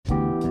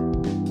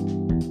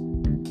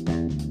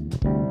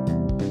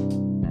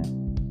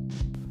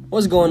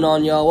What's going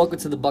on, y'all? Welcome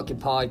to the Bucket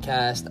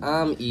Podcast.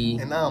 I'm E.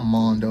 And I'm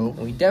Mondo. And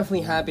we're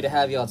definitely happy to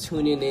have y'all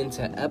tuning in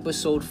to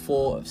episode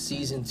 4 of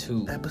season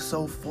 2.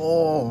 Episode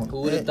 4.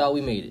 Who would have thought we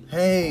made it?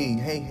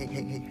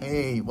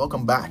 Hey.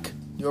 Welcome back.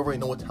 You already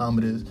know what time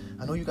it is.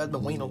 I know you guys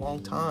been waiting a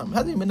long time. It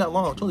hasn't even been that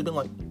long. It's only been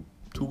like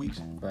 2 weeks.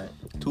 Right.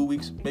 2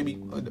 weeks, maybe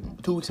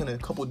 2 weeks and a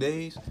couple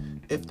days,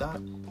 if that.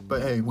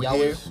 But hey, we y'all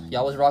here.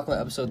 Y'all was rocking with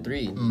episode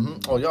 3. Mm-hmm.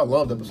 Oh, y'all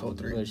loved episode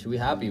 3. Which we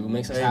happy. It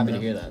makes us happy to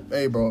hear that.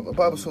 Hey, bro.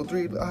 About episode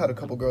 3, I had a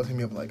couple girls hit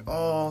me up like,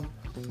 oh,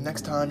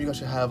 next time you guys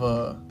should have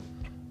a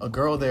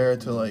girl there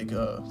to like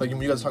when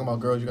you guys are talking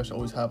about girls, you guys should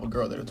always have a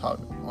girl there to talk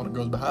on a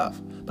girl's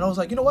behalf. But I was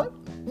like, you know what?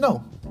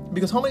 No.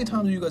 Because how many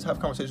times do you guys have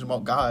conversations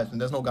about guys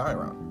and there's no guy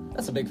around?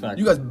 That's a big fact.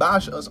 You guys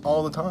bash us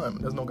all the time.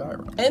 There's no guy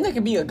around. And there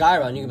could be a guy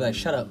around. You can be like,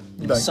 shut up,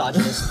 you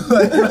misogynist.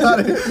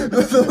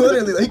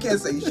 Literally, like, he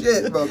can't say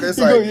shit, bro. It's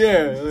like,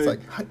 it's like,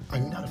 are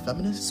you not a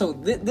feminist? So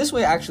this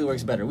way actually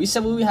works better. We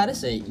said what we had to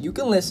say. You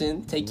can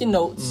listen, take your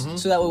notes,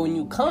 so that way when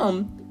you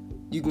come,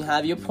 you can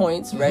have your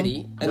points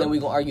ready, and then we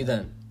gonna argue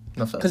then.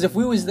 Because if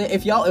we was there,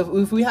 if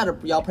we had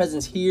y'all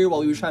presence here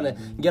while we were trying to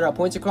get our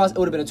points across, it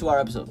would have been a 2-hour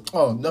episode.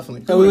 Oh,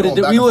 definitely. So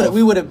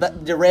we would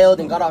have derailed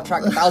and got off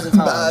track 1,000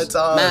 times.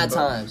 Mad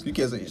times. You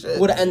can't say shit.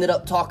 Would have ended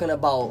up talking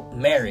about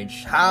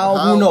marriage. How?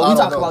 Who knows? We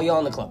talk about y'all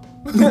in the club.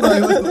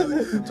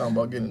 Talking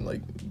about getting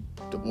like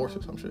divorced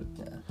or some shit.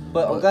 Yeah.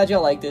 But I'm glad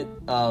y'all liked it.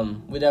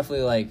 We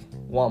definitely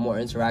want more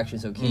interaction.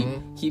 So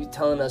keep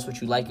telling us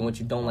what you like and what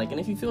you don't like. And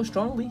if you feel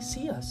strongly,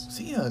 see us.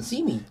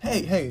 See me.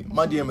 Hey,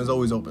 my DM is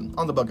always open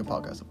on the Bucket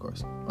Podcast, of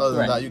course. Other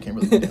than that, you can't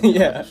really do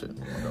yeah. Shit.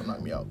 Don't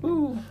knock me out.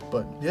 Ooh.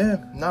 But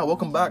yeah,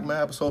 welcome back,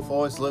 man. Episode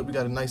 4 is lit. We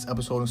got a nice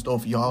episode in store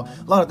for y'all.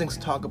 A lot of things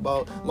to talk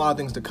about, a lot of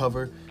things to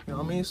cover. You know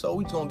what I mean? So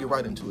we just gonna get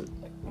right into it.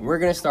 We're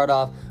gonna start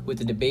off with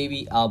the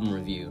DaBaby album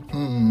review.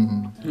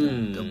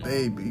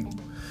 DaBaby.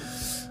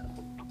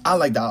 I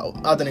like that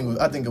album. I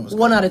think it was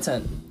 1 out of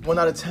 10. 1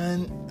 out of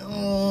 10.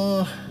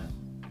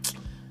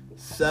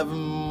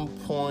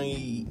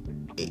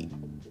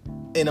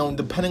 7.8. And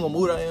depending on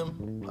mood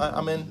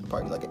I'm in,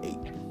 probably like an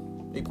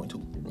 8.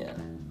 8.2. Yeah.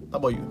 How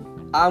about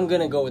you? I'm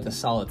gonna go with a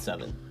solid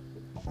 7.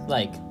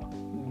 Like,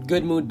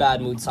 good mood,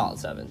 bad mood, solid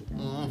 7.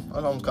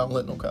 That album's kind of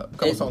lit, no cap.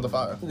 Couple songs of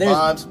fire.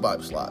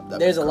 Vibe slap.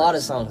 There's a lot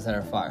of songs that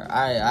are fire.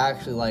 I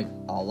actually like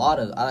a lot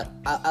of.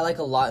 I like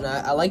a lot, and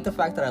I like the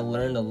fact that I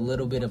learned a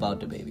little bit about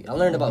DaBaby. I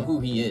learned about who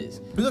he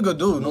is. He's a good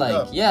dude, no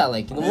cap.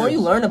 The more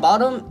you learn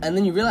about him, and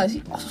then you realize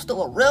he's also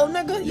still a real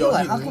nigga. You're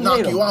like, how can you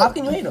hate him? How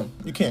can you hate him?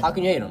 You can't. How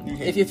can you hate him?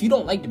 If you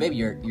don't like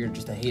DaBaby, you're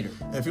just a hater.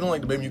 And if you don't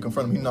like DaBaby, you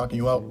confront him. He's knocking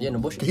you out. Yeah, no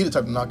bullshit. He the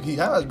type to knock. He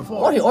has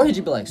before. Or he'd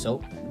just be like, so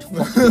what the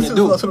fuck you gonna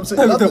do? That's what I'm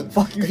saying. What the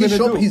fuck you gonna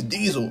do? He's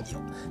Diesel.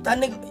 That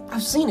nigga,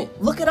 I've seen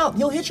it. Look it up.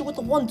 He'll hit you with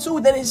the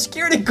 1-2, then his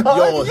security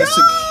guard. His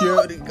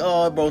security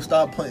guard, bro.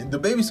 Stop playing.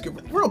 DaBaby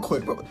security. Real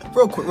quick.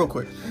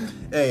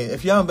 Hey,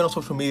 if you haven't been on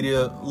social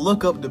media,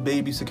 look up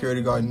DaBaby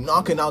security guard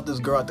knocking out this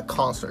girl at the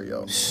concert,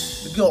 yo.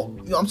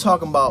 I'm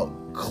talking about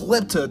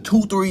clipped her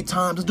 2-3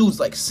 times. This dude's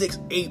like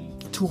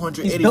 6'8",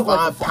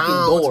 285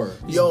 pounds.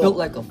 He's built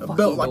like a fucking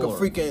built like a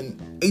freaking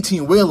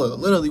 18-wheeler.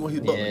 Literally, when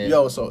he's built. Yeah.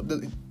 Yo, so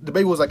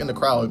DaBaby was like in the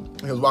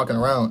crowd. He was walking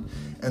around.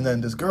 And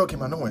then this girl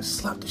came out of nowhere and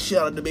slapped the shit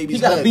out of DaBaby's head. He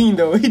got a bean,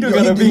 though. He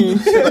got a bean.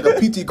 Like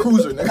a PT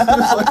Cruiser,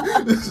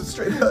 nigga. This is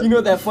straight up. You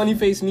know that funny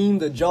face meme,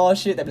 the jaw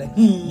shit? That be like,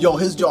 Yo,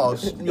 his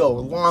jaw's,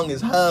 long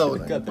as hell.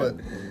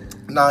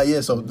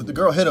 So the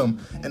girl hit him.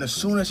 And as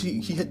soon as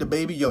he hit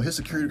DaBaby, his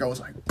security guard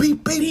was like, beep.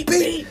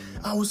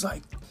 I was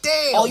like,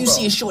 damn, all you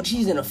see is short.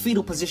 She's in a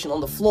fetal position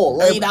on the floor,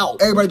 laid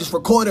out. Everybody just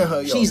recording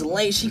her, yo. She's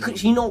laid. She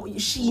knows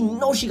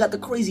she got the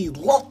crazy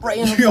lump right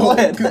in her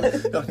forehead. Got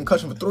a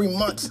concussion for 3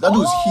 months. That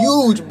dude's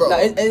huge, bro. Nah,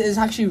 it's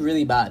actually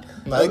really bad.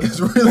 It's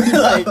really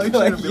bad.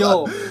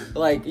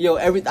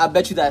 I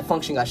bet you that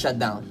function got shut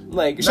down.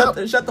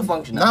 Shut the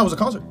function down. Nah, it was a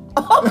concert.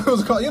 It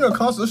was a concert. A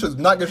concert, this shit's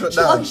not get shut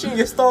down. She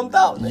get stomped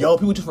out. Yo,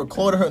 people just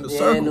recorded her in the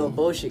circle. Yeah, no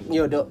bullshit.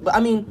 But I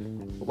mean,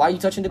 why are you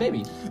touching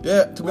DaBaby?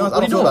 Yeah, to be honest,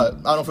 I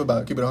don't feel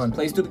bad. Keep it 100.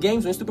 Play stupid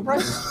games, win stupid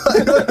prizes.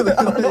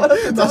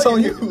 That's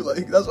on you.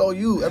 That's all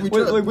you. Every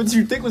trip. What did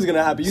you think was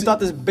gonna happen? You thought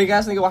this big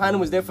ass nigga behind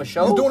him was there for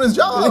show? He's doing his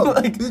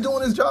job. He's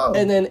doing his job.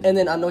 And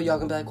then I know y'all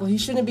gonna be like, well, he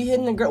shouldn't be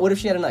hitting the girl. What if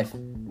she had a knife?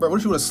 Bro, what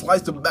if she would have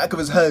sliced the back of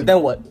his head?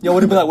 Then what? Yo,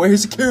 would have been like, where's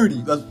his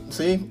security?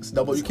 See, it's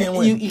double. You can't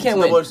win. You can't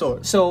win. Double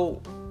sword.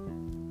 So,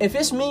 if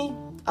it's me,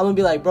 I'm gonna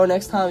be like, bro,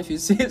 next time if you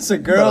see it's a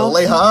girl,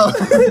 lay high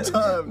every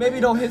time. Maybe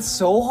don't hit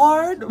so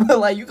hard,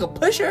 but you can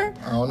push her.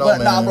 I don't know, but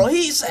man. Nah, bro,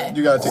 he said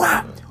you gotta take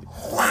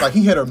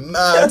he hit her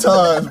mad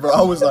times, bro.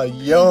 I was like,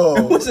 yo.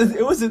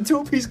 It was a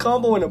 2-piece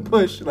combo and a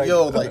push. You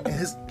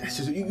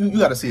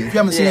gotta see it. If you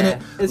haven't seen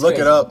it, look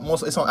it up.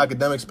 It's on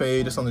Academics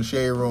page. It's on the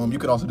Shade Room. You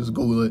could also just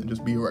Google it and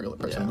just be a regular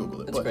person and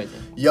Google it. It's crazy.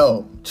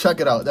 Yo, check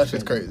it out. That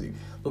shit's crazy.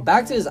 But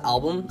back to his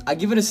album, I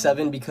give it a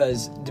 7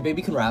 because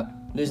DaBaby can rap.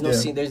 There's no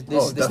scene. This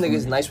nigga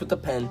is nice with the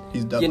pen.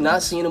 You're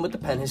not seeing him with the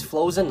pen. His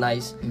flows are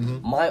nice.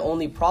 My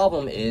only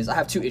problem is I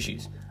have 2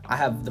 issues. I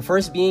have the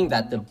first being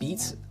that the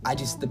beats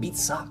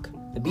suck.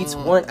 The beats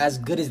weren't as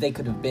good as they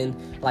could have been.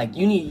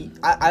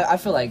 I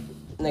feel like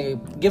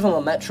nigga, give him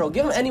a Metro,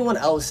 give him anyone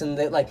else, and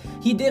like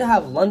he did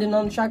have London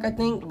on the track, I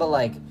think, but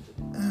like.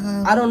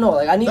 I don't know.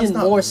 Like I needed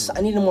more. Like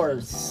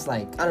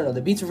I don't know.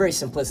 The beats were very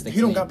simplistic.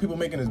 He don't got people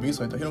making his beats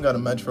like that. He don't got a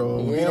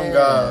Metro. Yeah. He don't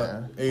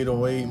got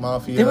 808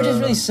 Mafia. They were just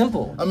really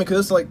simple. I mean, cause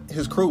it's like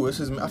his crew. It's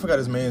his. I forgot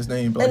his man's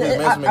name, but like, his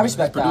man's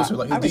his producer,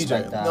 like his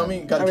DJ. You know what I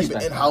mean? Got to keep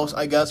it in house,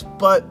 I guess.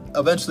 But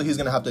eventually, he's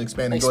gonna have to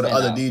expand and go to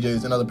other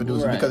DJs and other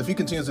producers because if he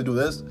continues to do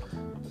this,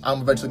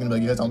 I'm eventually gonna be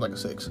like, yeah, it sounds like a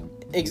 6.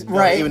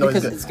 Right, even though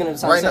because it's gonna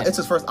sound right now, it's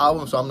his first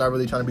album, so I'm not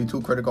really trying to be too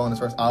critical on his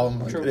first album.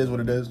 Like, it is what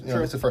it is. You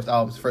know, it's his first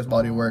album, it's his first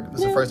body of work.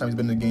 It's the first time he's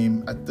been in the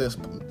game at this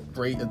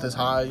rate, at this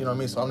high. You know what I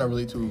mean? So I'm not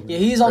really too. Yeah,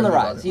 he's on the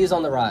rise. He is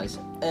on the rise,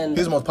 and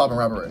he's the most popping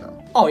rapper right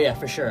now. Oh yeah,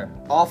 for sure.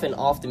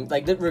 Often,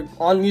 like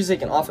on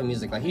music and off of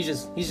music, like he's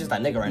just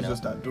that nigga right now. He's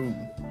just that dude.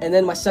 And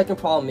then my second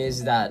problem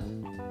is that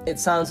it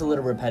sounds a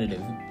little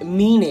repetitive,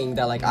 meaning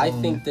that like I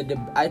think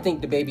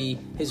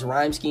DaBaby, his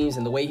rhyme schemes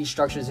and the way he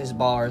structures his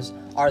bars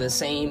are the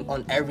same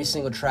on every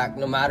single track,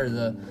 no matter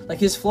like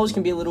his flows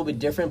can be a little bit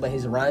different, but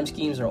his rhyme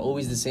schemes are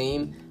always the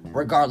same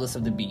regardless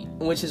of the beat,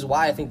 which is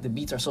why I think the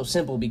beats are so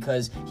simple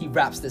because he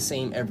raps the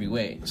same every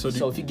way. So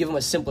if you give him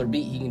a simpler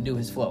beat, he can do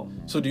his flow.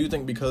 So do you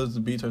think because the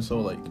beats are so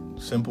like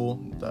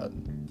simple that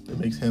it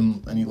makes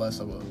him any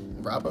less of a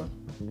rapper?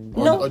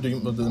 Or does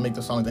it make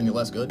the songs any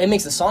less good? It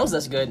makes the songs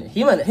less good.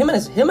 Him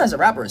as a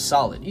rapper is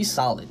solid. He's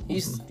solid.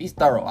 He's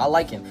thorough. I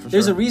like him.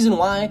 There's a reason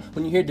why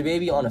when you hear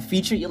DaBaby on a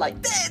feature, you're like,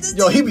 this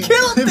he be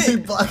killed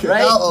it,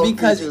 right?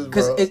 Because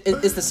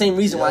it's the same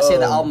reason why I say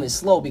the album is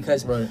slow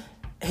because. Right.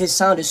 His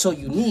sound is so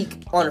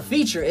unique on a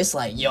feature. It's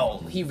like, yo,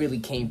 he really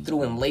came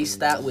through and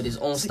laced that with his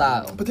own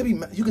style. But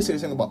you can say the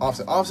same about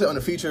Offset. Offset on the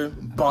feature,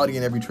 body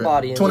in every trip.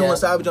 21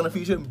 Savage on the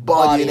feature,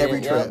 body in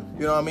every trip. Yep.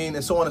 You know what I mean?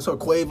 And so on and so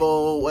forth.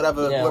 Quavo,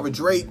 whatever, whoever.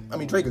 Drake. I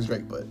mean, Drake is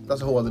Drake, but that's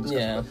a whole other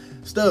discussion. Yeah.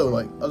 Still,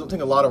 like, I don't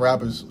think a lot of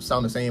rappers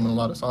sound the same in a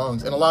lot of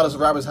songs. And a lot of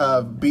rappers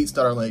have beats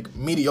that are, like,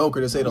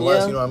 mediocre, to say the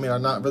less, you know what I mean, are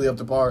not really up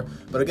to par.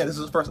 But again, this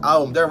is his first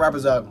album. There are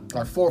rappers that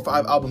are 4 or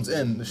 5 albums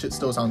in, the shit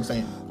still sounds the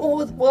same.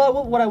 Well,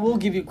 what I will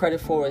give you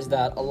credit for is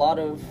that a lot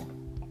of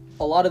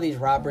these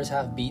rappers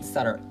have beats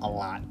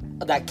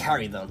that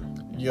carry them.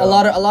 Yeah. A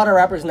lot of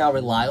rappers now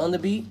rely on the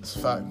beat. It's a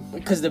fact.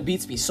 Because the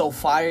beats be so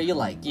fire, you're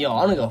like, yo,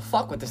 I don't give a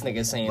fuck what this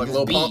nigga's saying. Like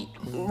Lil Pump.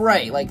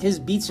 Right, like his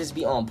beats just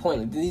be on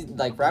point.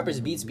 Like rappers'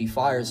 beats be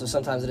fire, so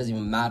sometimes it doesn't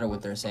even matter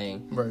what they're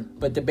saying. Right.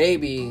 But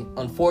DaBaby,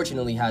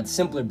 unfortunately, had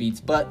simpler beats,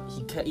 but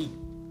he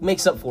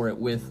makes up for it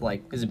with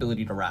like his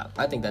ability to rap.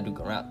 I think that dude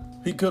can rap.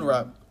 He could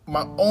rap.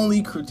 My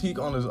only critique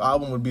on his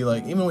album would be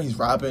like, even when he's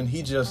rapping,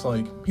 he just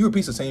like he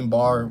repeats the same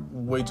bar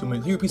way too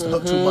much. He repeats the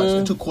hook too much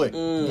and too quick. You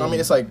know what I mean?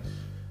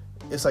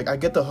 It's like I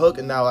get the hook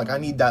and now like I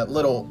need that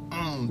little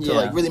to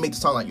like really make the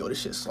song like, yo,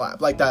 this shit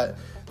slap. Like that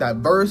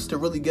verse to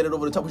really get it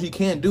over the top, which he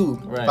can do.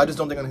 Right. But I just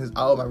don't think on his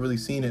album I've really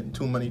seen it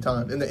too many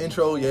times. In the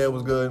intro, it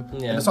was good.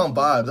 Yeah. And the song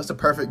Vibes, that's a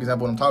perfect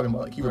example of what I'm talking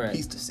about. Like he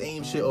repeats the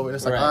same shit over and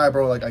it's like, all right,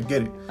 bro, like I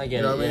get it.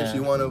 You know what I mean? She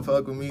wanna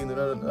fuck with me. I mean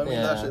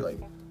that shit, like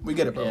we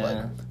get it, bro.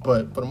 Like,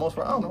 but for the most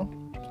part, I don't know.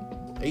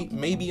 8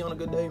 maybe on a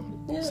good day.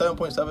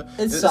 7.7.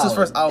 It's his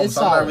first album,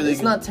 so I'm not really.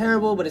 It's not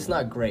terrible, but it's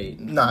not great.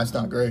 Nah, it's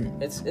not great.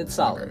 It's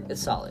solid. It's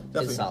solid.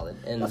 Definitely, it's solid.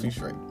 And definitely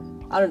straight.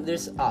 What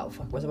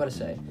was I about to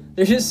say?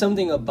 There's just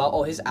something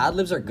about his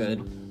ad-libs are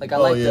good. Like I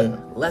like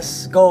the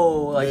let's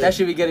go. Like that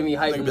should be getting me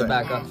hyped in the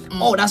back up.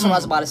 Oh, that's what I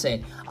was about to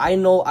say. I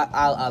know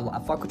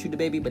I fuck with you,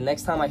 DaBaby, but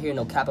next time I hear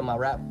no cap in my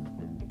rap,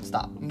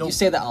 stop. Nope. You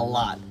say that a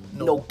lot.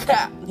 No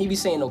cap. He be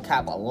saying no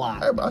cap a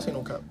lot. Hey, but I say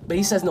no cap. But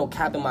he says no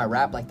cap in my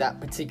rap, like that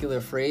particular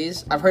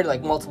phrase. I've heard it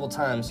like multiple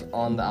times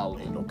on the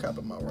album. Ain't no cap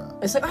in my rap.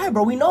 It's like, all right,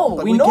 bro, we know.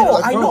 Like, we know.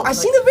 Like, I know. I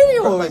seen the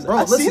video. Like,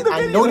 bro, listen,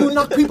 I know you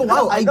knock people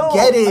out. I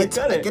get it.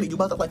 I get it. You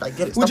about to like, I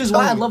get it. Which is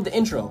why I love the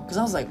intro. Because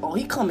I was like, oh,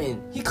 he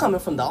coming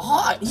from the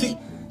heart. See,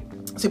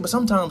 but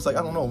sometimes, like,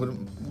 I don't know,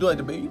 do like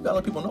DaBaby, you gotta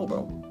let people know,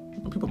 bro.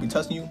 People be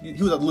testing you.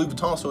 He was at the Louis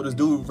Vuitton store, this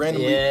dude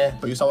randomly.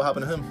 But you saw what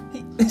happened to him. He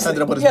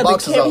ended up with his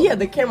boxes out. He had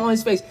the camera on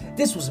his face.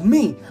 This was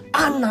me.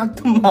 I knocked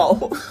him out.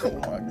 Oh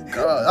my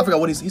god. I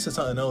forgot what he said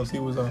something else. He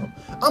was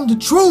I'm the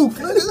truth,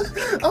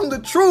 nigga. I'm the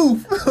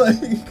truth.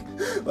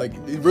 like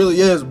it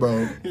really is,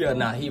 bro. Yeah,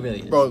 nah, he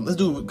really is. Bro, this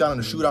dude got in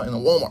a shootout in a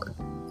Walmart.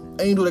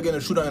 Ain't dude that getting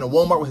a shootout in a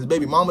Walmart with his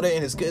baby mama there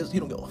and his kids. He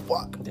don't give a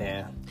fuck.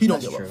 Yeah. He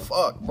don't give a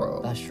fuck,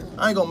 bro. That's true.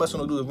 I ain't gonna mess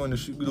with no dude that's going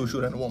to do a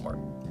shootout in a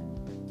Walmart.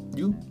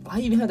 You? Why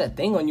you even have that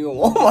thing on you in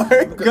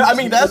Walmart? I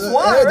mean, that's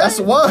why. Right? That's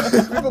why.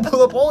 People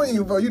pull up on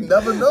you, bro. You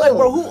never know. Like,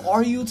 bro, who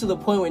are you to the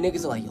point where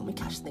niggas are like, yo, let me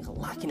catch this nigga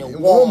locking in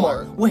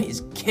Walmart with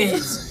his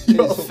kids,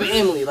 his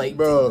family. Like,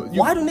 bro,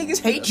 why do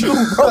niggas hate you,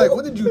 bro? Like,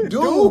 what did you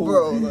do,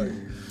 bro? Like,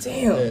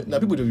 damn. Yeah, now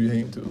people do you hate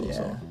him too, though.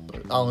 So,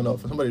 but I don't know.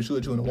 For somebody to shoot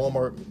at you in a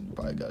Walmart, you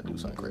probably gotta do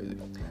something crazy.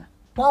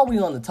 While we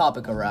on the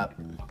topic of rap,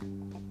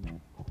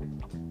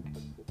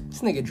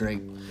 this nigga Drake.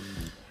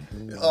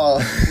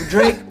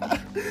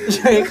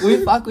 Drake,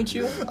 we fuck with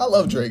you. I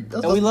love Drake.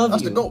 We love you.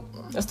 That's the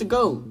GOAT. That's the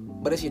GOAT.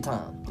 But it's your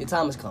time. Your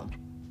time has come.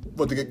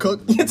 What, to get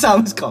cooked? Your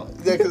time is come.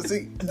 Yeah, because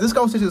see, this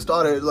conversation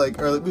started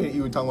like early.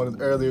 You were talking about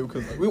this earlier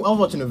because I was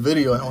watching a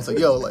video and I was like,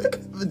 "Yo,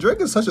 like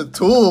Drake is such a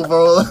tool,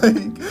 bro.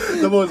 Like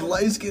the most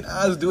light skinned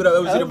ass dude I've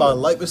ever seen in my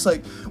life. It's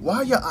like, why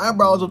are your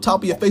eyebrows on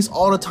top of your face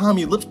all the time?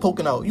 Your lips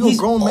poking out. You a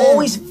grown man.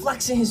 Always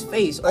flexing his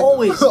face. Like,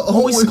 always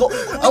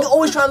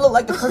always trying to look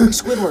like the perfect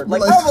Squidward.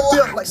 Like,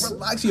 relax. Like,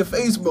 relax your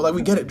face, bro. Like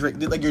we get it, Drake.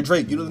 Like you're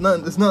Drake. There's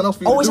nothing else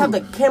for you always to do.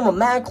 have the camera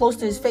mad close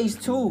to his face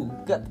too.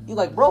 You're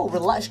like, bro,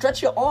 relax.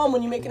 Stretch your arm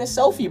when you're making a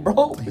selfie,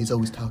 bro. He's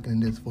always talking in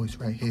this voice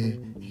right here.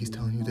 He's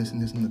telling you this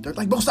and this and the third.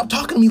 Like, bro, stop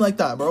talking to me like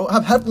that, bro. I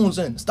have headphones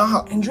in.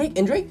 Stop. And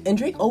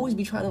Drake always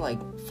be trying to like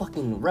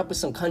fucking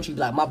represent some country,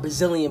 like my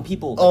Brazilian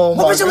people. Oh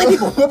my Brazilian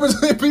people. What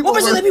Brazilian people?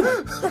 What Brazilian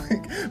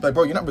people? Like,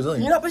 bro, you're not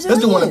Brazilian. You're not Brazilian.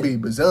 This dude want to be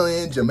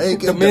Brazilian,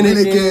 Jamaican,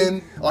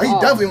 Dominican. Oh, he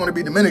definitely want to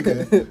be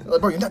Dominican.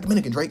 Like, bro, you're not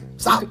Dominican, Drake.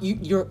 Stop.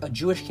 You're a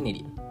Jewish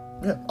Canadian.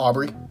 Yeah,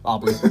 Aubrey.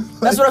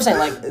 That's what I'm saying.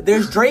 Like,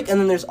 there's Drake and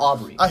then there's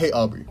Aubrey. I hate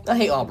Aubrey. I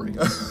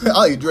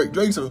hate Drake.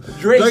 Drake's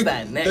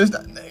that nigga. There's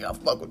that nigga. I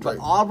fuck with Drake.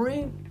 But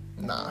Aubrey?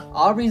 Nah.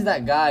 Aubrey's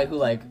that guy who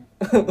like.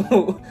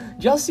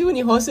 Y'all see when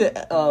he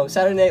hosted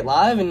Saturday Night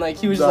Live and like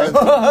he was just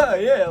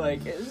like yeah,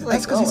 like it's like,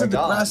 that's because he said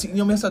Degrassi. You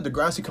know, man, said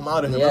Degrassi come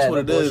out of him. Yeah, that's what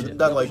it is. bullshit,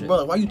 That like,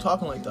 bro, why are you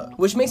talking like that?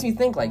 Which makes me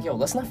think like, yo,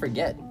 let's not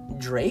forget,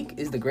 Drake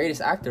is the greatest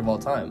actor of all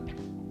time.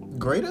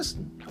 Greatest?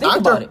 Think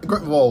about it.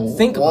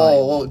 Think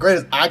about it.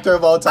 Greatest actor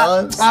of all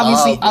time?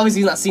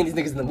 Obviously, you're not seeing these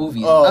niggas in the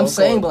movie. Oh, I'm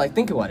saying, but like,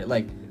 think about it.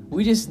 Like,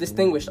 we just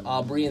distinguished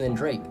Aubrey and then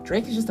Drake.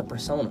 Drake is just a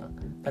persona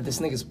that this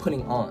nigga's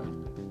putting on.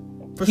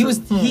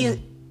 He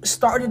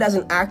started as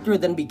an actor,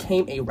 then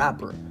became a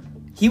rapper.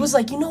 He was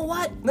like, you know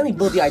what? Let me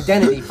build the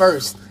identity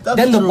first.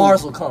 Then the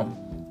bars will come.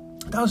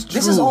 That was true.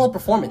 This is all a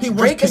performance.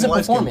 Drake is a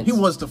performance. He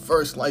was the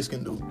first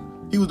light-skinned dude.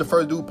 He was the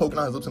first dude poking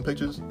out his lips in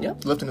pictures.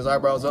 Yep. Lifting his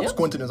eyebrows up,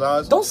 squinting his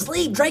eyes. Don't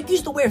sleep. Drake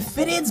used to wear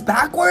fitteds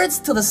backwards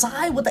to the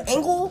side with the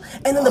angle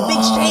and then the big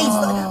shades.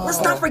 Let's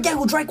not forget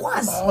who Drake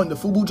was. Oh, and the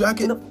FUBU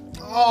jacket.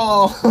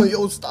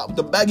 Yo, stop.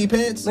 The baggy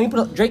pants. Let me put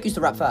up. Drake used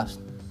to rap fast.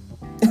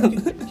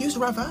 He used to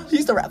rap fast? He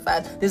used to rap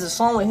fast. There's a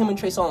song with him and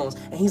Trey Songz,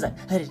 and he's like,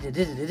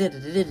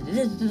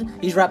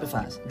 he's rapping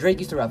fast. Drake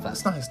used to rap fast.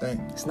 It's not his thing.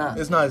 It's not.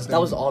 It's not his thing.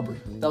 That was Aubrey.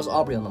 That was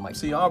Aubrey on the mic.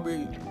 See,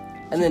 Aubrey.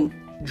 And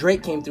then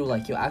Drake came through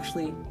like, yo,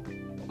 actually,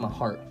 my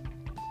heart.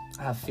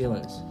 I have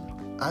feelings.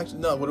 Actually,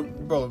 no,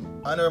 bro,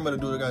 I never met a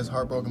dude that got his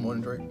heart broken more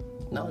than Drake.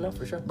 No,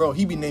 for sure. Bro,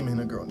 he be naming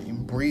a girl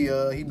named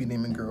Bria. He be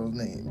naming girls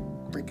named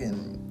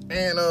freaking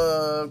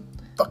Anna,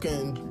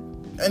 fucking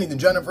anything,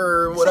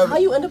 Jennifer, whatever. So how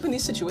you end up in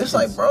these situations? It's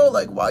like, bro,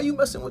 like, why are you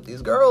messing with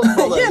these girls?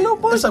 Bro? Like, yeah, no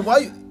bullshit. It's like, why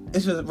you...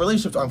 It's just,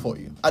 relationships aren't for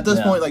you. At this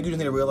point, like, you just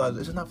need to realize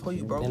it's just not for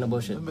you, bro. Ain't no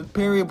bullshit.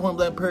 Period, point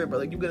blank, period, bro.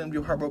 Like, you getting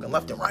your heart broken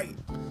left and right.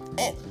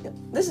 And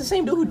this is the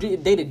same dude who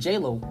dated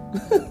J-Lo.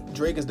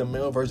 Drake is the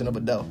male version of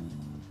Adele.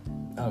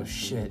 Oh,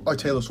 shit. Or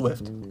Taylor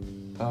Swift.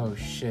 Oh,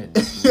 shit.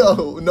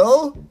 Yo,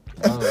 no?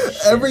 Oh,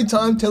 shit. Every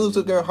time Taylor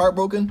Swift get her heart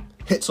broken,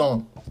 hit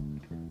song.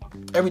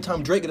 Every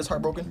time Drake get his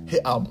heart broken,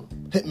 hit album.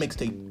 Hit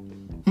mixtape.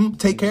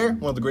 Take Care,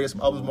 one of the greatest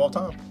albums of all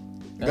time.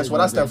 Guess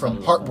what I stand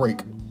from?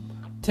 Heartbreak.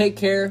 Take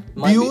Care.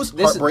 Views,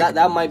 Heartbreak.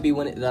 That might be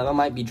that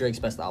might be Drake's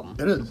best album.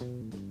 It is.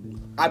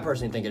 I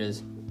personally think it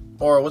is.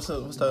 Or what's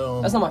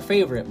that? That's not my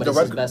favorite, but it's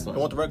his best one. The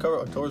one with the red cover?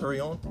 October's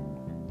Very Own?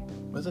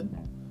 What is it?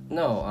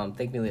 No,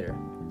 Thank Me Later.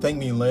 Thank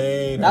Me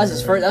Later. That was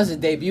his first. That was his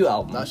debut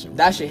album. That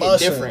shit hit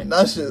different.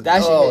 That shit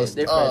hit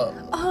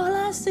different. All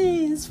I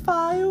see is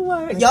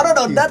fireworks. Y'all don't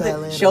know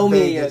nothing. Show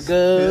me a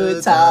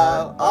good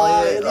time.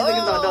 Oh yeah, these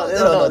niggas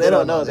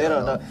don't know. They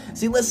don't know.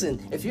 See,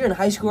 listen. If you're in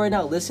high school right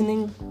now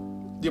listening,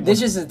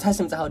 this is a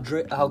testament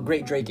to how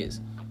great Drake is.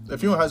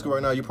 If you're in high school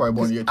right now, you're probably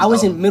born in the year 2000. I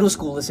was in middle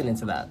school listening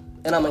to that,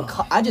 and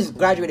I just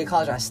graduated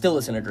college. And I still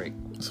listen to Drake.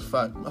 That's a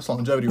fact. That's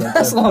longevity right there.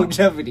 That's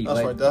longevity.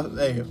 That's right there.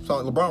 Hey, it's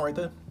like LeBron right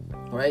there.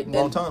 Right.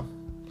 Long time.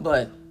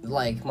 But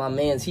like my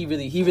man's, he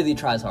really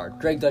tries hard.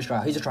 Drake does try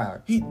hard. He's a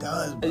tryhard. He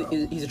does, bro.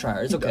 He's a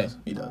tryhard. It's okay.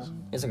 He does.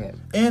 It's okay.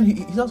 And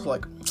he's also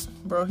like,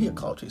 bro, he a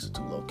clout chaser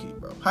too, low key,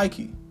 bro. High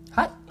key.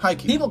 High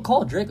key. People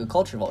called Drake a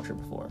culture vulture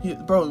before.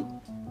 Yeah, bro.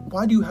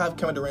 Why do you have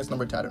Kevin Durant's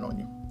number tatted on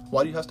you?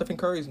 Why do you have Stephen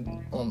Curry's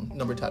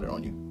number tatted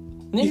on you?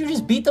 Didn't you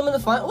just beat them in the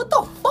final? What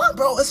the fuck,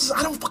 bro?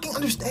 I don't fucking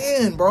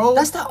understand, bro.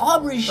 That's that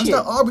Aubrey shit.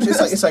 That's that Aubrey shit.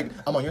 It's like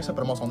I'm on your side,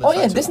 but I'm also on this side.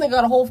 Oh yeah, this nigga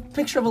got a whole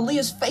picture of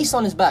Aaliyah's face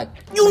on his back.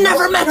 You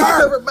never met her. You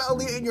never met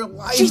Aaliyah in your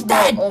life. She's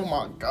dead. Oh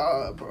my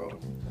god, bro.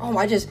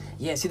 Oh,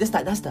 see,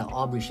 that's that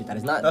Aubrey shit. That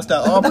is not. That's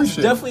that Aubrey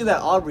shit. Definitely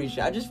that Aubrey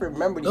shit. I just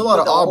remembered. There's a lot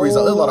of Aubreys. There's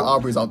a lot of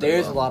Aubreys out there.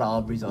 There's a lot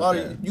of Aubreys out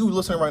there. You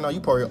listening right now?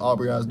 You probably an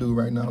Aubrey ass dude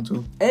right now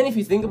too. And if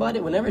you think about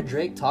it, whenever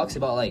Drake talks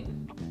about like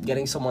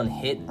getting someone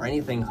hit or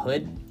anything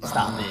hood,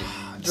 stop it.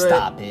 Drake,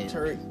 stop it.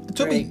 Drake.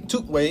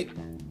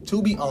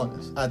 To be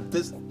honest, at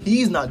this,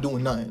 he's not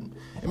doing nothing.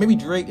 And maybe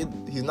Drake,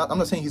 he's not. I'm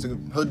not saying he's a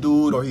hood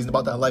dude or he's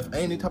about that life.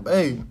 Any type.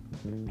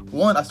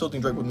 One, I still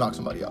think Drake would knock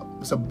somebody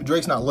out. So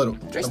Drake's not little.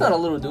 Drake's not a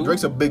little dude.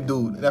 Drake's a big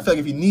dude, and I feel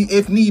like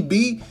if need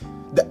be,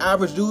 the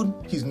average dude,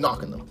 he's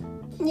knocking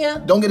them. Yeah.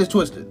 Don't get it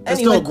twisted. He's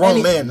still a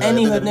grown man.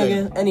 Any hood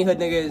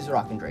nigga is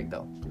rocking Drake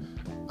though.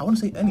 I want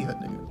to say any hood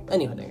nigga.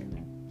 Any hood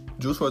nigga.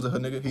 Juice WRLD's a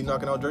hood nigga. He's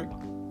knocking out Drake.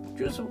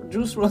 Juice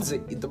WRLD's a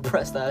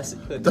depressed ass.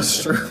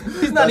 That's true.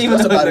 He's not even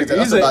a hood nigga.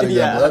 That's a bad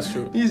example. That's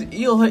true.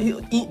 He'll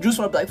eat Juice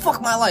WRLD, be like,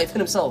 fuck my life, hit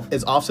himself.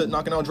 Is Offset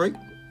knocking out Drake?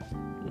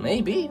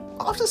 Maybe.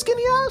 Offset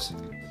skinny ass?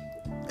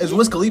 Is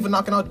Wiz Khalifa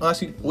knocking out?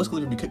 Actually, Wiz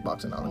Khalifa be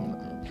kickboxing now.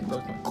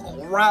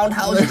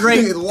 Roundhouse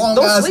Drake. Long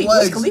Don't ass sleep.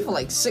 legs. Wiz Khalifa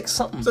like 6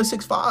 something. He's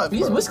like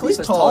 6'5". Wiz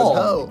Khalifa's tall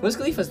as hell. Wiz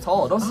Khalifa's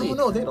tall. Don't sleep. I don't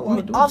know. They don't want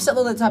to do Offset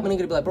look like the type of nigga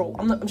to be like, bro,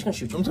 I'm just gonna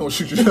shoot you. I'm gonna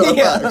shoot you.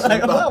 Yeah.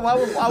 Like,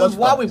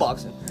 why are we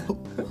boxing?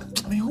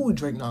 I mean, who would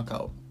Drake knock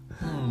out?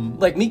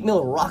 Like Meek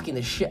Mill rocking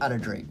the shit out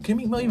of Drake. Can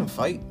Meek Mill even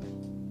fight?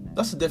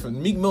 That's the difference.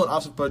 Meek Mill and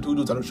Offset are two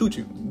dudes that'll shoot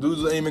you.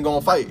 Dudes ain't even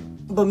gonna fight.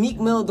 But Meek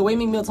Mill, the way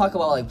Meek Mill talk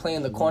about like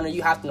playing the corner,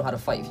 you have to know how to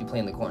fight if you play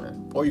in the corner.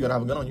 Or you gotta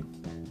have a gun on you.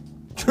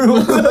 True.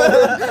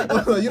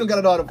 You don't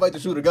gotta know how to fight to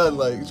shoot a gun,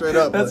 like straight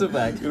up. That's like, a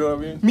fact. You know what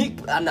I mean? Meek,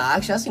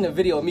 actually, I seen a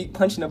video of Meek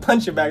punching a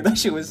puncher bag. That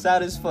shit was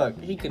sad as fuck.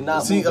 He could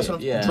not. See, move that's it.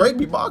 what Yeah. Drake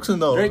be boxing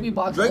though. Drake be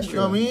boxing. Drake, That's you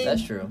know true. what I mean?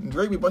 That's true.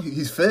 Drake be boxing.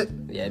 He's fit.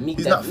 Yeah, Meek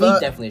not Meek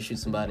fat. definitely shoot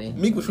somebody.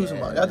 Meek would shoot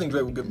somebody. I think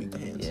Drake would give Meek the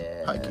hands.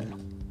 Yeah. High-key.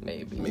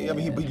 Maybe. I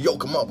mean, he'd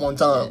yoke him up one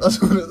time.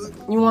 That's what it is.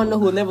 You wanna know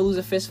who will never lose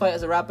a fist fight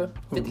as a rapper?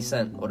 50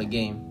 Cent or The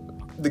Game.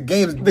 The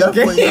game's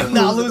definitely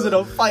Not losing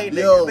a fight,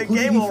 nigga. Yo, The who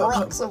did Game he will fight?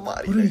 rock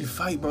somebody. Who did he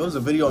fight, bro? There's a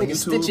video on Nigga,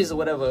 YouTube. Stitches or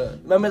whatever.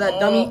 Remember that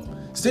dummy?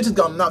 Stitches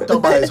got knocked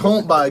out by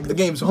the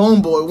game's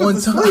homeboy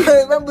one time.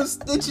 I remember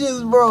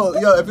Stitches, bro.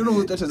 Yo, if you know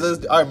who Stitches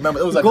is, I remember.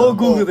 It was like Go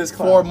Google this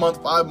clown.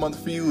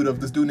 5-month feud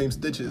of this dude named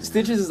Stitches.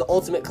 Stitches is the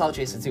ultimate clout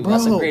chaser too. Bro,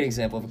 That's a great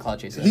example of a clout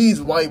chaser.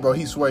 He's white, bro.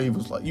 He swear he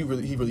was like, he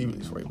really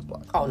swear he was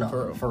black. Oh no,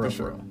 for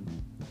real.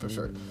 For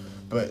sure.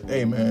 But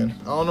hey, man,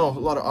 I don't know. A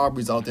lot of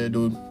Aubrey's out there,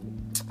 dude.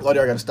 A lot of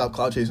y'all gotta stop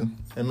cloud chasing.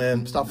 And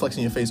man, stop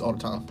flexing your face all the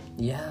time.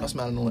 Yeah. That's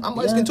mad annoying. I'm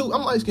light skinned too.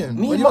 I'm light skinned.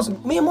 Me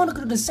and Monica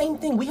do the same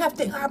thing. We have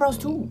thick eyebrows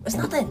too. It's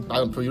nothing.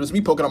 It's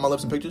me poking out my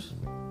lips in pictures.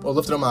 Or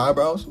lifting up my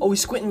eyebrows. Or we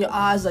squinting your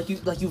eyes like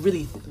you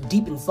really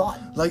deep in thought.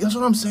 Like that's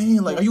what I'm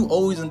saying. Like, are you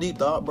always in deep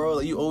thought, bro?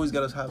 Like you always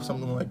gotta have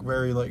something like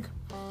very like,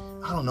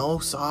 I don't know,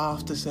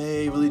 soft to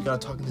say. Really gotta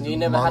talk to You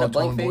never had a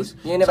blank face?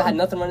 You ain't never had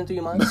nothing running through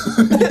your mind?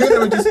 You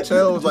never just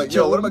chill. It was like,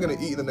 yo, what am I gonna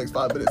eat in the next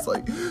 5 minutes?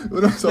 Like,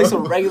 what am I Like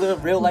some regular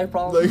real life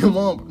problems? Like, come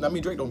on. I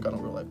mean, Drake don't got no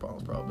real life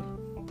problems, probably.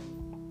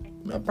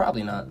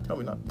 Probably not.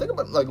 Probably not. Think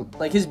about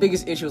like his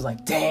biggest issue was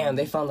like, damn,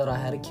 they found out I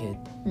had a kid.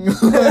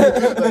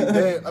 like,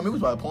 damn. I mean, he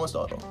was by a porn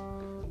star though.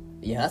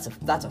 Yeah,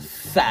 that's a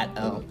fat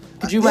L.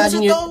 Could you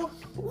imagine though?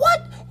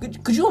 What?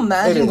 Could you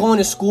imagine going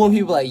to school and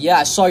people like, yeah,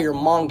 I saw your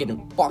mom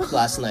getting fucked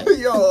last night.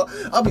 Yo,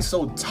 I'll be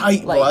so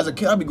tight, bro. Like, as a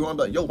kid, I'd be growing up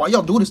like, yo, why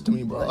y'all do this to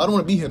me, bro? I don't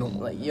want to be here no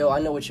more. Like, yo, I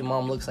know what your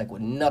mom looks like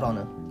with nut on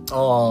her.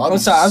 Oh, I'm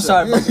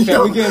sorry, Bucket Fan.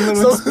 We're getting a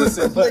little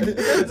explicit.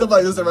 But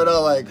somebody listening right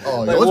now, like,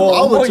 oh, like, what's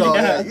wrong with y'all?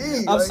 Yeah.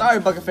 Like, I'm sorry,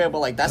 Bucket Fan, but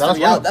like that's the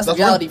reality. That's the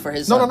reality for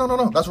his son.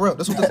 No. That's real.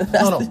 That's what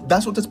this,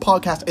 That's what this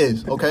podcast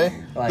is.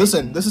 Okay. Like,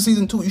 listen, this is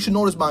season 2. You should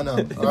know this by now.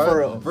 All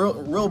right? For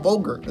real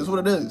vulgar. That's what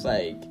it is.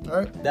 Like, all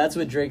right. That's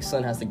what Drake's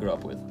son has to grow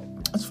up with.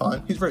 That's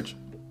fine. He's rich.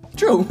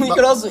 True. He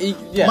could also.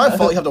 Yeah. My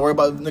fault. You have to worry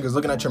about niggas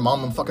looking at your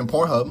mom on fucking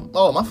Pornhub.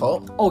 Oh, my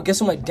fault. Oh, guess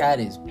who my dad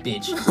is,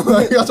 bitch.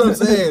 Like, that's what I'm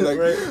saying. Like,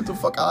 get the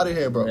fuck out of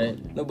here, bro.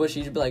 Right. No bullshit.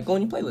 You should be like, go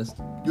on your playlist.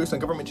 You ever seen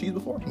government cheese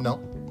before? No.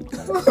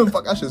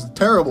 Fuck, that shit's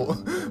terrible.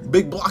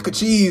 Big block of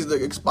cheese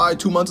that expired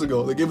 2 months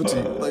ago. They give it to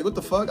you. Like, what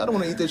the fuck? I don't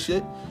want to eat this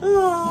shit.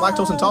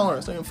 Lactose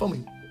intolerance. Ain't even for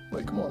me.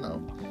 Like, come on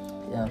now.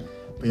 Yeah.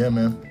 But yeah,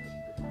 man.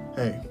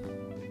 Hey.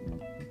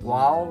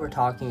 While we're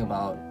talking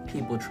about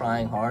people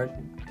trying hard,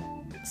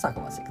 let's talk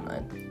about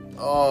 6ix9ine.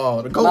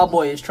 Oh, the GOAT. My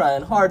boy is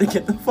trying hard to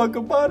get the fuck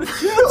up out of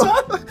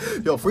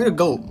jail. Yo, free the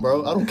GOAT,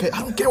 bro. I don't care.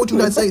 I don't care what you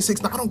guys say,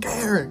 6ix9ine. I don't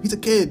care. He's a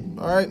kid,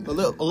 all right? A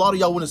lot of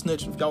y'all wouldn't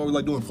snitch if y'all were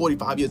like doing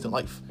 45 years in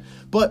life.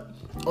 But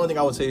the only thing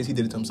I would say is he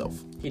did it to himself.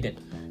 He did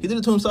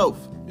it to himself.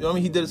 You know what I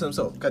mean? He did it to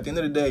himself. At the end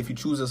of the day, if you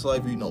choose this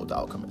life, you know what the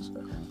outcome is.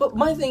 But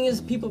my thing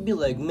is, people be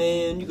like,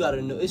 man, you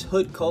gotta know, it's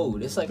hood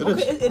code. It's like,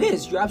 it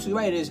is. You're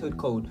absolutely right, it is hood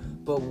code.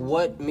 But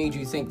what made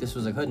you think this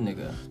was a hood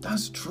nigga?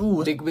 That's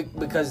true.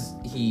 Because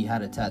he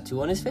had a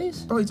tattoo on his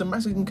face? Bro, he's a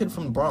Mexican kid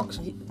from the Bronx.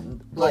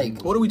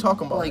 Like, what are we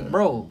talking about? Like,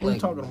 bro, what are we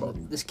talking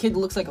about? This kid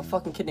looks like a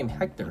fucking kid named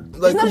Hector.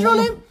 Like, isn't that your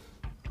name?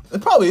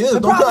 It probably is.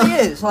 It probably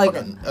is. Like,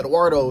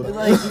 Eduardo.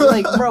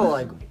 Like,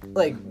 bro,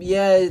 like,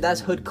 yeah, that's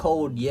hood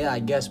code, yeah, I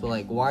guess, but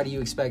like, why do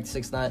you expect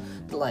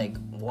 6ix9ine? Like,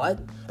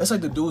 what? It's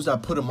like the dudes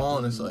that put him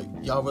on. It's like,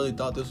 y'all really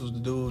thought this was the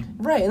dude,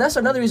 right? And that's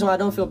another reason why I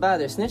don't feel bad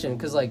they're snitching,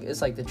 because like,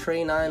 it's like the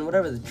Trey 9,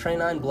 whatever, the Trey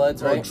 9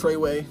 Bloods, right?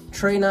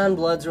 Trey 9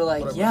 Bloods were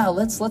like, yeah,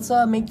 let's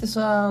make this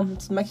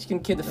Mexican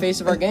kid the face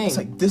of our gang. It's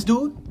like, this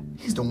dude,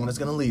 he's the one that's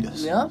gonna lead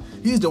us. Yeah,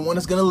 he's the one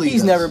that's gonna lead us.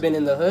 He's never been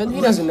in the hood.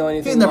 He doesn't know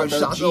anything. He's never about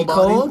shot the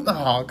nobody. G-code.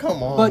 Oh,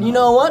 come on. But you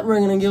know what? We're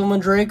gonna give him a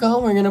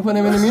Draco. We're gonna put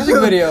him in a music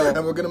video,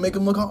 and we're gonna make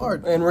him look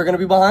hard. And we're gonna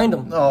be behind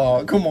him.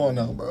 Oh, come on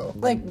now, bro.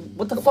 Like,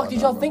 what the fuck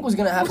did y'all think was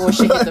gonna happen when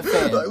shit hit the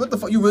fan? Like, what the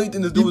fuck? You really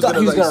think this dude was gonna?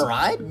 He was gonna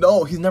ride?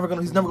 No, he's never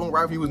gonna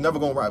ride for you. He was never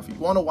gonna ride for you.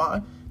 You wanna know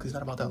why? Because he's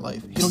not about that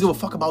life. He don't give a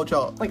fuck about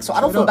y'all. Like, so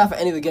I don't feel bad for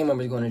any of the gang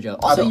members going to jail.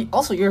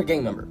 Also, you're a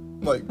gang member.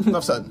 Like,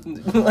 enough said.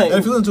 Like, and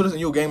if you listen to this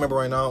and you're a gang member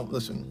right now,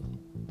 listen,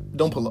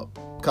 don't pull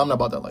up. 'Cause I'm not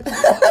about that life.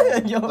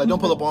 Like, don't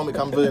pull up on me.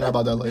 'Cause I'm really not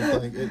about that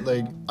life.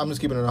 Like, I'm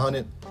just keeping it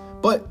 100.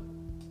 But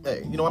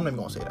hey, you know, I'm not even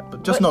gonna say that.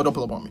 But just know, don't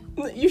pull up on me.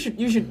 You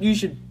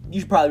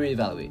should probably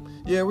reevaluate.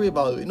 Yeah,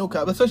 reevaluate. No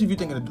cap. Especially if you're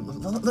thinking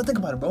of let's think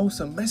about it, bro.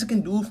 Some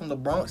Mexican dude from the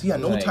Bronx. He had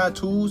no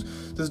tattoos.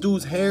 This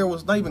dude's hair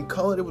was not even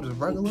colored. It was just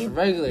regular.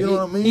 Regular. You know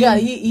what I mean?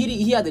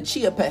 He had the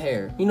chia pet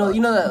hair. You know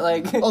that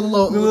like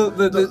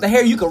the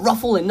hair you could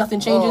ruffle and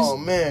nothing changes. Oh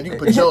man, you can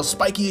put gel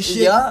spiky as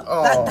shit. Yeah.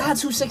 Oh.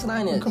 That's who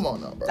 6ix9ine is. Come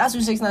on now, bro. That's who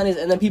 6ix9ine is.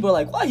 And then people are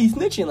like, why he's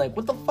snitching? Like,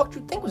 what the fuck do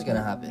you think was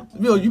gonna happen?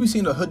 Yo, you be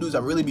seeing the hood dudes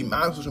that really be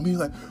mad on social media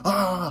like,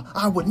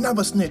 I would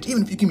never snitch,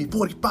 even if you give me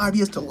 45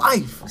 years to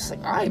life. It's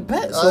like, alright,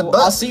 bet. So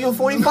I'll see you in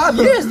 45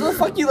 years. What the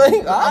fuck you like?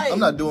 Alright. I'm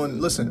not doing,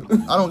 listen,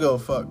 I don't give a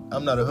fuck.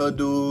 I'm not a hood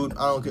dude.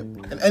 I don't care.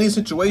 In any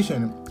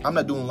situation, I'm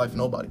not doing life for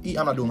nobody.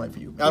 I'm not doing life for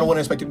you. I don't want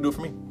to expect you to do it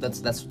for me.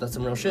 That's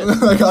some real shit.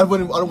 Like, I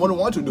wouldn't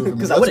want you to do it for me.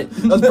 Because I wouldn't.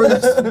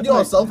 You know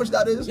how selfish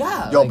that is?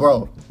 Yeah. Yo,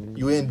 bro,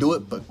 you didn't do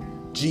it, but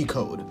G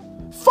code.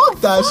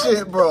 Fuck that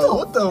shit, bro.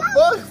 What the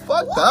fuck?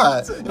 Fuck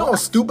that. You know how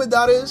stupid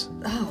that is?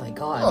 Oh my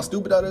god. You know how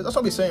stupid that is? That's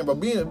what I'm saying, bro.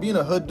 Being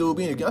a hood dude,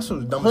 that's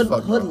so dumb as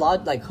fuck. Hood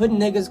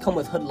niggas come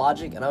with hood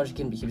logic, and I was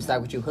just gonna keep stack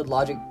with you. Hood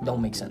logic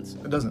don't make sense.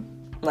 It doesn't.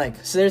 Like,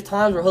 so there's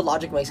times where hood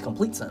logic makes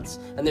complete sense,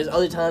 and there's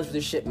other times where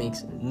this shit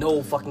makes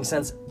no fucking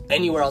sense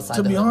anywhere outside.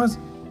 To be honest,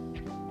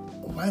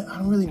 I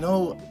don't really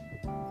know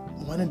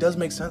when it does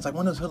make sense. Like,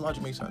 when does hood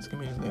logic make sense? Give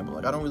me an example.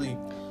 Like, I don't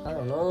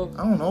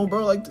know,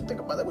 bro. Like, think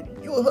about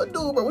that. You a hood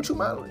dude, bro. What you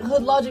mad at?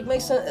 Hood logic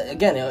makes sense.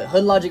 Again,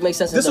 hood logic makes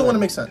sense. This is when it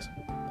makes sense.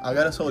 I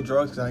gotta sell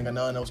drugs because I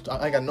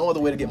ain't got no other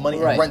way to get money.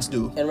 And rent's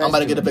due. I'm about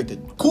to get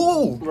evicted.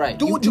 Cool. Right.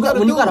 Do what you gotta do.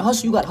 When you gotta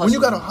hustle, you gotta hustle. When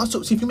you gotta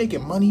hustle. See, if you're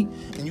making money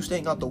and you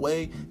staying out the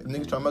way, if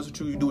niggas trying to mess with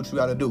you, you do what you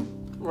gotta do.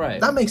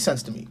 Right. That makes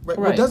sense to me. Right.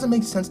 What doesn't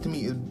make sense to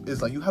me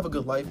is like, you have a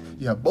good life.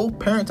 You have both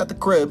parents at the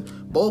crib.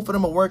 Both of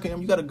them are working.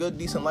 You got a good,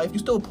 decent life. You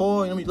still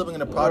poor. You know, you're living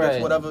in the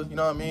projects, whatever. You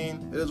know what I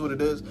mean? It is what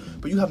it is.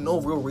 But you have no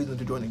real reason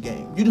to join the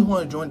game. You just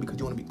want to join because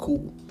you want to be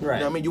cool. Right. You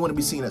know what I mean? You want to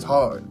be seen as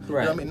hard.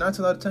 Right. You know what I mean? 9 times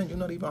out of 10, you're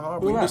not even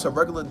hard. You're just a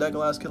regular,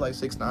 degular ass kid like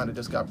 6ix9ine that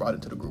just got brought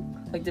into the group.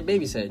 Like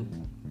DaBaby said,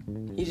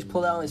 he just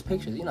pulled out his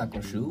pictures. You're not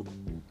gonna shoot.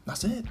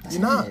 That's it.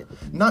 You're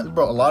not,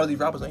 bro. A lot of these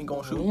rappers ain't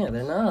gonna shoot. Yeah,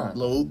 they're not.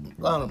 Lil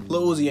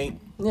Uzi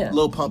ain't. Yeah.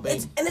 Lil Pump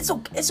ain't. It's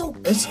okay. It's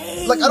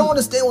like, I don't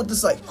understand what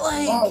this like.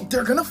 Oh,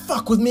 they're gonna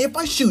fuck with me if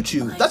I shoot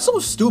you. That's so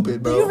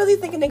stupid, bro. Do you really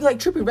think a nigga like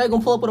Trippie Redd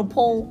gonna pull up with a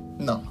pole?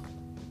 No.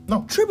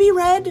 Trippie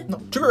Redd? No.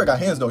 Trippie Redd got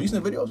hands though. You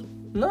seen the videos?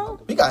 No.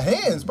 He got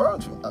hands, bro.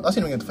 I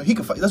seen him get. He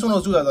could fight. That's one of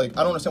those dudes that like,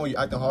 I don't understand why you're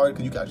acting hard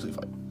because you can actually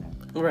fight.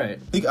 Right.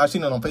 I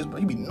seen it on Facebook.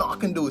 He be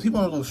knocking dudes. He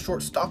one of those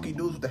short, stocky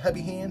dudes with the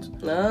heavy hands.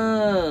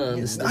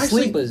 The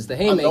sleepers, the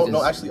haymakers.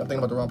 No, actually, I'm thinking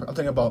about the wrong person. I'm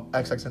thinking about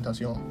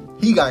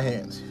XXXTentacion. He got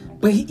hands.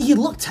 But he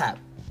looked tapped.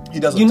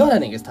 He does. You know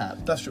that nigga's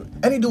tapped. That's true.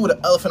 Any dude with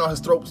an elephant on his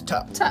throat was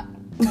tapped. Tap.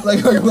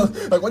 like,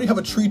 why do you have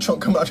a tree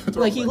trunk coming out your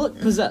throat? Like, he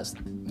looked possessed.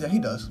 Yeah, he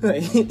does.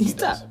 He's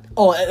tapped.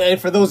 Oh, and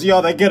for those of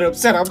y'all that get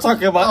upset, I'm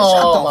talking about.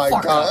 Shut the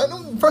fuck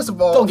up. First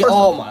of all,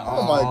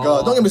 oh my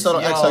god, don't get me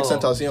started on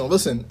XXXTentacion.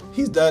 Listen,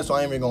 he's dead, so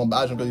I ain't even gonna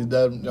bash him because he's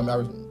dead. You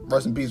know,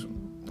 rest in peace,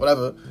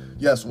 whatever.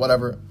 Yes,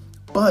 whatever.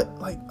 But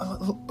like,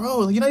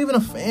 bro, you're not even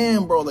a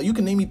fan, bro. Like, you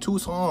can name me 2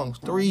 songs,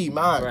 3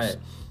 max. Right.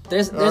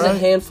 There's a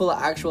handful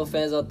of actual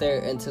fans out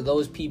there, and to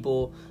those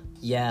people,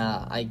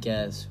 yeah, I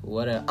guess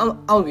whatever.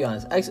 I'm gonna be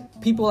honest.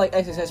 People like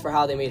XXX for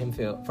how they made them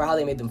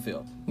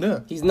feel. Yeah.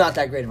 He's not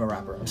that great of a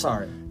rapper. I'm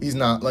sorry. He's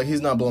not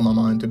blowing my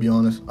mind, to be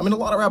honest. I mean, a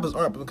lot of rappers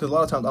aren't, because a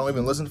lot of times I don't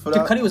even listen for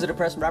that. Kid Cudi was a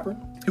depressed rapper.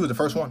 He was the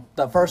first one.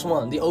 The first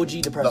one, the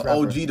OG depressed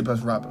rapper. The OG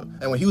depressed rapper.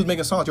 And when he was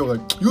making songs, you were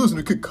like, you listen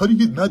to Kid Cudi,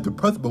 he's not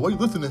depressed, but why you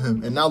listen to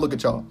him? And now look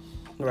at y'all.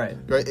 Right.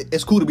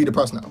 It's cool to be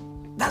depressed now.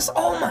 That's you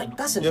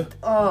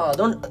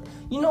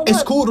know what?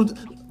 It's cool to,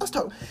 let's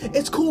talk.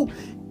 It's cool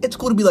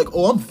to be like,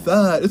 oh, I'm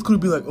fat. It's cool to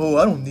be like, oh,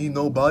 I don't need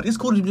nobody. It's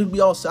cool to just be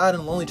all sad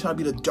and lonely, trying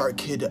to be the dark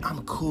kid.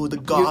 I'm cool, the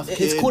goth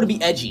kid. It's cool to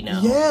be edgy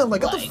now. Yeah,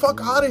 like, get the fuck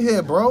out of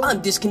here, bro.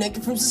 I'm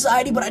disconnected from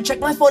society, but I check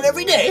my phone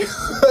every day.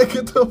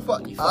 Get the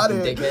fuck out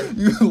of here. Dickhead.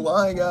 You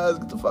lying ass.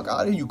 Get the fuck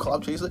out of here, you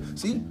clout chaser.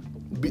 See?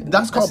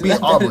 That's called being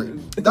Aubrey.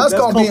 That's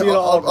called being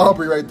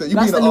Aubrey right there.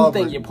 That's the new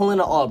thing. You're pulling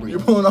an Aubrey. You're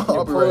pulling an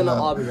Aubrey right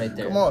now. Aubrey right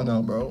there. Come on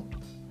now, bro.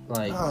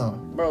 Like,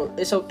 bro,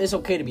 it's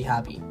okay to be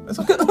happy. It's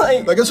okay.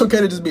 like it's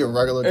okay to just be a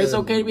regular kid. It's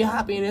okay to be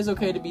happy, and it's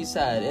okay to be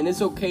sad, and it's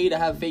okay to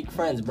have fake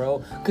friends,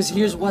 bro. Because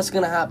here's what's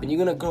gonna happen: you're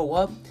gonna grow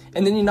up,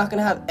 and then you're not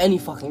gonna have any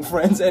fucking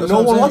friends, and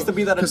no one wants to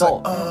be that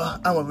adult. Like,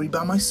 I'm gonna be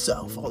by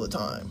myself all the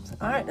time.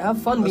 All right, have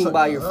fun being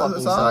by your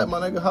fucking self. All right, my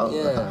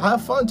nigga.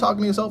 Have fun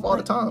talking to yourself all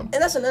the time.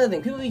 And that's another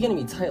thing. People be getting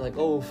me tight, like,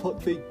 oh, fuck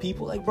fake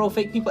people. Like, bro,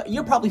 fake people.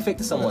 You're probably fake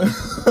to someone.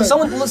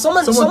 someone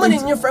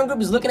in your friend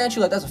group is looking at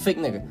you like that's a fake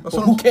nigga.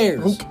 Well, who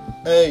cares?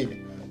 Hey.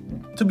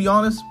 To be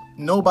honest,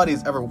 nobody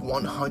is ever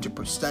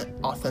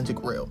 100%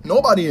 authentic real.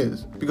 Nobody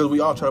is. Because we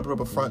all try to put up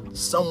a front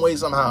some way,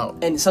 somehow.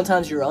 And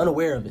sometimes you're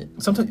unaware of it.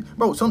 Sometimes,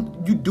 bro,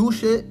 you do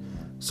shit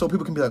So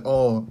people can be like,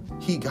 oh,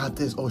 he got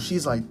this, oh,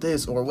 she's like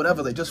this, or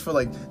whatever. Like, just for,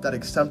 like, that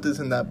acceptance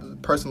and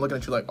that person looking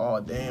at you like,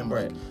 oh, damn,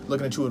 right.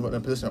 Looking at you in a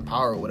position of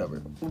power or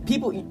whatever.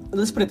 People,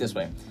 let's put it this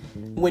way.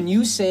 When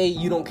you say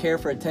you don't care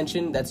for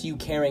attention, that's you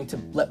caring to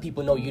let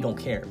people know you don't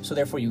care. So,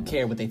 therefore, you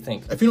care what they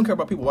think. If you don't care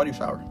about people, why do you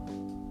shower?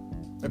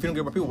 If you don't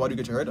care about people, why do you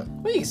get your hair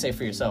done? Well, you can say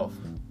for yourself.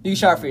 You can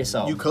shower for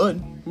yourself. You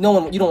could. You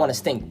don't want to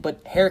stink.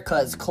 But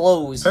haircuts,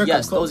 clothes,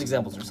 yes, those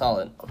examples are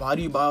solid. Why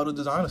do you buy all the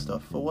designer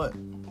stuff? For what?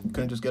 You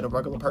couldn't just get a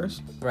regular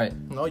purse? Right.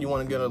 No, you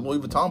want to get a Louis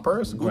Vuitton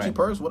purse, Gucci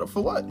purse, whatever.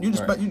 For what? You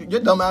just spent,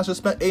 your dumb ass just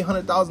spent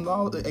 $800 to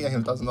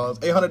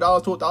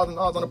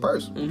 $1,000 on a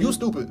purse. Mm-hmm. You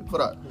stupid for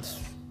that.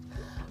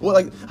 Well,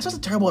 like, that's just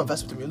a terrible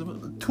investment to me.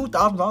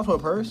 $2,000 for a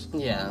purse?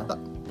 Yeah.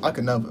 I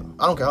could never.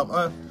 I don't care. I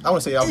want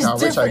to say I don't care how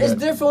rich I get. It's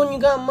different when you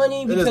got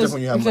money. Because, it is different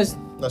when you have money.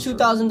 Because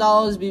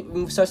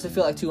 $2,000 starts to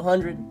feel like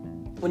 $200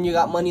 when you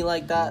got money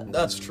like that.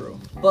 That's true.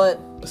 But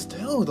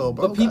still, though,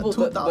 bro. But people,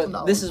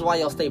 but this is why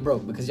y'all stay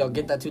broke, because y'all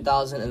get that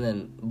 $2,000 and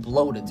then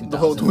blow the $2,000. The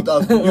whole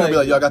 $2,000. You're gonna be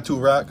like, y'all got 2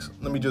 racks.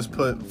 Let me just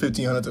put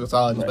 $1,500 to the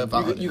side and spend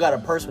 $500. You got a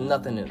purse with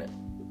nothing in it,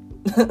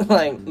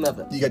 like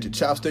nothing. You got your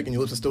chapstick and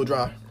your lips are still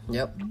dry.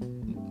 Yep.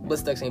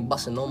 Lipsticks ain't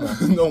busting no more.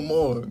 No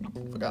more.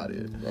 Forgot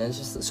it. And it's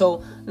just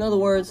so. In other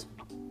words,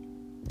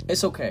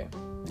 it's okay.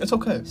 It's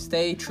okay.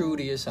 Stay true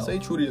to yourself. Stay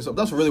true to yourself.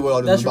 That's really what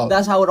all this is about.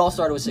 That's how it all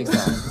started with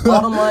 6ix9ine.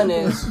 Bottom line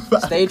is,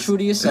 stay true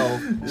to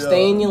yourself.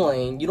 Stay in your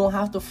lane. You don't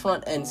have to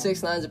front. And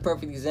 6ix9ine is a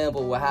perfect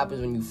example of what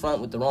happens when you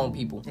front with the wrong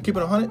people. And keep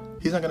it 100.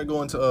 He's not gonna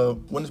go into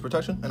witness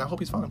protection, and I hope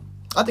he's fine.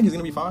 I think he's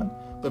gonna be fine.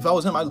 But if I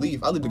was him, I'd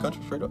leave. I'd leave the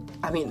country straight up.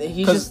 I mean,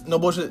 he's because no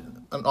bullshit.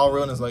 And all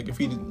realness, like if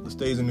he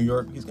stays in New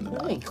York, he's gonna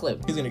die.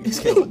 Clipped. He's gonna get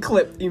killed.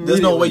 Clipped.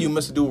 There's no way you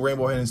miss a dude with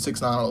rainbow hair and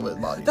 6ix9ine all over his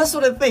body. That's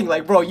what I think.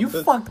 Like, bro, you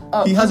fucked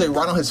up. He has it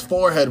right on his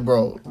forehead,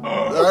 bro.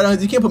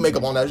 You can't put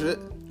makeup on that shit.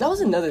 That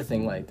was another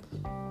thing. Like,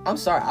 I'm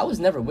sorry, I was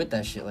never with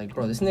that shit. Like,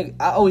 bro, this nigga,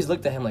 I always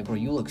looked at him like, bro,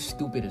 you look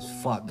stupid as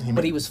fuck.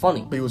 But he was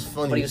funny. But he was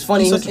funny. He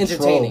was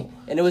entertaining.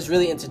 And it was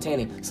really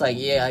entertaining. It's like,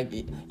 yeah,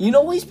 you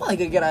know what? He's probably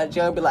gonna get out of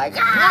jail and be like, yo,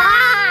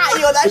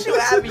 that shit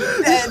would have me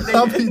dead.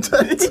 I'll be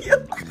dead.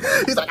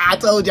 He's like, I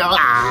told y'all.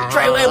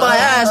 Trey away my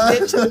ass,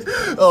 bitch.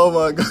 Oh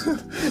my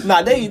god.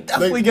 Nah, they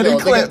definitely get a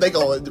clip. They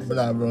go,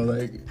 nah, bro.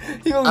 Like,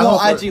 he gonna go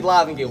on IG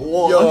Live and get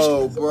washed.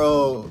 Yo,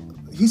 bro.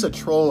 He's a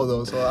troll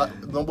though, so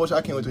no bullshit.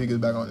 I can't wait till he gets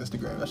back on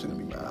Instagram. That shit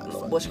gonna be mad.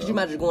 No bullshit. Could you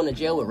imagine going to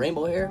jail with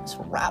rainbow hair? It's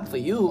a wrap for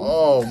you.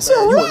 Oh man,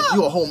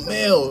 you a whole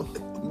male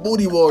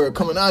booty warrior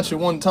coming at you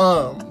one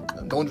time.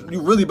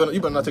 You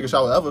better not take a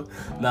shower ever.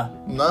 Nah.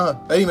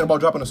 They ain't even about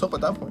dropping the soap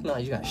at that point. Nah,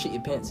 you gotta shit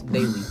your pants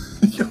daily.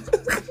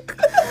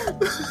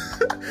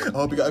 I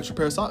hope you got extra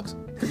pair of socks.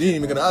 You ain't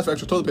even gonna ask for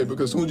extra toilet paper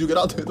because as soon as you get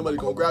out there, somebody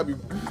gonna grab you.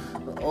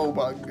 Oh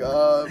my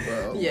god,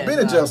 bro. Yeah, being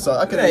in jail sucks.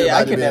 I couldn't be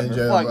in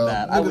jail, fuck bro.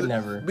 that. I would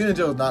never. Being in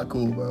jail is not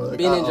cool, bro. Like,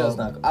 being in jail is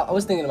not cool. I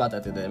was thinking about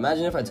that today.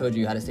 Imagine if I told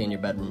you you had to stay in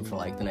your bedroom for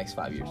like the next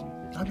 5 years.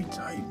 I'd be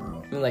tight,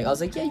 bro. I mean, like, I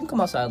was like, yeah, you can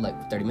come outside like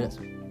for 30 minutes.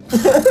 Like,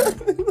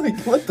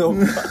 what the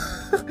fuck?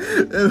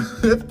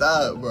 if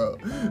that, bro.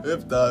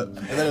 If that.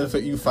 And then if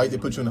you fight, they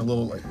put you in a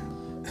little, like,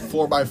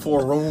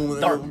 4x4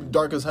 room.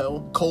 Dark as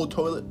hell. Cold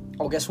toilet.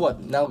 Oh, guess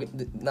what? Now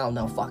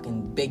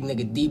fucking big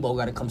nigga Debo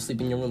gotta come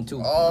sleep in your room,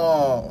 too.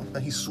 Oh,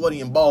 and he's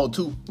sweaty and bald,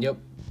 too. Yep.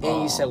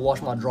 And he said,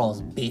 wash my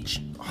drawers, bitch.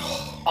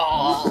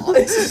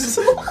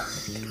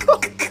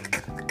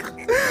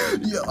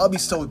 Yeah, I'll be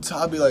so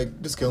tired. I'll be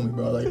like, just kill me,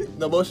 bro. Like,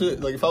 no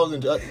bullshit. Like, if I was in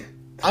jail,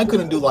 I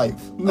couldn't do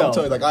life. No. I'm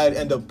telling you, like, I'd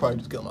end up probably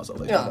just killing myself.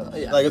 Like,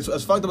 like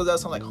as fucked up as that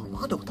sounds, like, oh,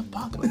 Mondo, what the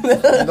fuck? Like,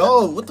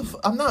 no, what the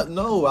fuck? I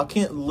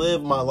can't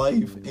live my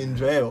life in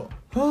jail.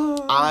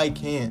 I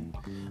can't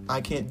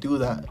do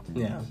that.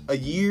 Yeah. A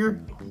year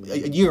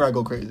I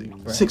go crazy.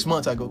 Right. 6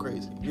 months I go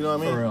crazy. You know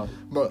what I mean? For real.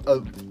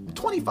 But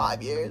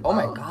 25 years. Oh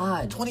my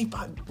god.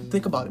 25.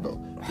 Think about it, bro.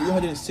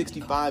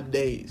 365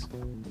 days.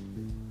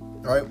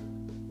 All right.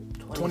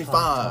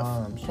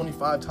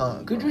 25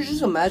 times. Could you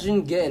just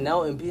imagine getting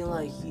out and being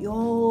like,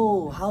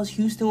 yo, how's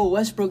Houston with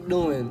Westbrook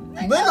doing?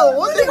 Man, no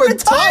wonder they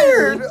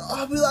retired.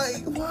 I'll be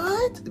like,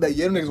 what? That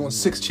yeah, them niggas won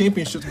 6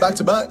 championships back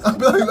to back. I'll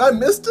be like, I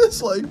missed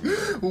this? Like,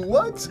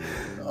 what?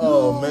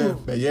 Oh, man.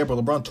 Yeah,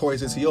 bro, LeBron tore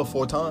his ACL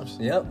 4 times.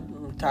 Yep.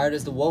 Tired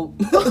as the woke.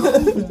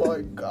 Oh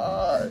my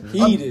god.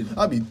 Heated.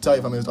 I'd be tight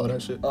if I missed all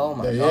that shit. Oh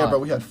my god. Yeah, bro,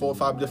 we had 4 or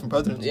 5 different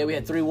presidents. Yeah, we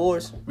had 3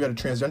 wars. We had a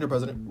transgender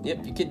president.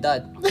 Yep, your kid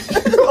died.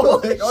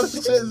 Like, all this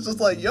shit is just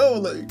like, yo,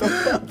 like, the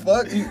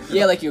fuck?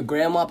 Yeah, like your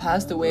grandma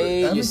passed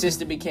away, your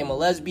sister became a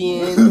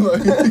lesbian.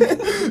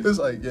 It's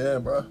like, yeah,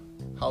 bro.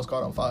 House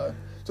caught on fire.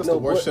 Just the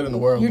worst shit in the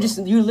world.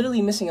 You're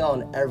literally missing out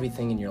on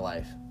everything in your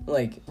life.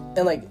 Like,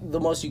 and like the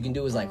most you can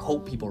do is like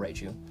hope people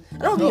rate you.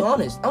 And I'm gonna be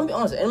honest.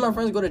 And my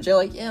friends go to jail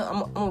like, yeah,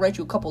 I'm gonna write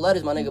you a couple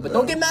letters, my nigga. But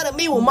don't get mad at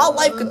me when my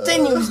life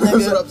continues,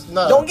 nigga.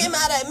 Don't get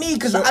mad at me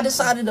because I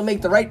decided to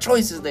make the right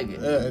choices,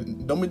 nigga. Yeah,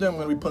 don't be damn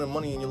gonna be putting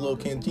money in your little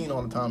canteen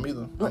all the time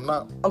either. I'm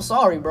not. I'm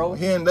sorry, bro.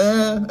 Here and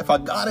there, if I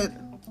got it,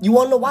 You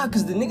wanna know why?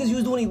 Because the niggas you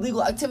was doing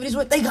illegal activities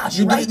with, they got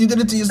you, right? You did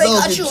it to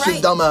yourself, you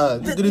shit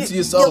dumbass. You did it to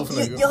yourself,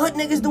 nigga. Your hood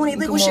niggas doing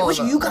illegal shit with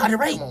you. You got it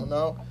right. Come on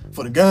now.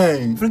 For the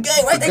gang. For the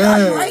gang, right? They got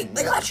you right.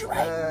 They got you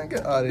right. Man,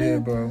 get out of here,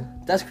 bro.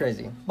 That's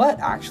crazy. But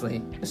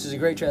actually, this is a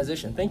great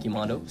transition. Thank you,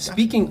 Mondo.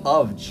 Speaking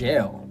of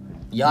jail,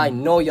 yeah, I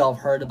know y'all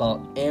have heard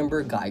about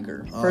Amber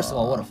Guyger. First of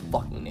all, what a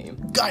fucking name.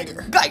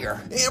 Guyger.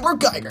 Amber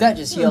Guyger. That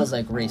just yells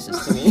like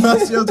racist to me.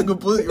 That yells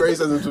complete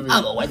racism to me.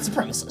 I'm a white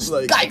supremacist.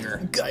 Like,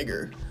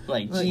 Guyger.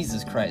 Like,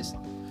 Jesus Christ.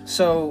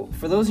 So,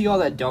 for those of y'all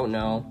that don't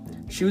know,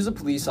 she was a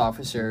police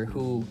officer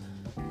who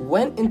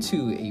went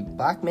into a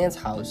black man's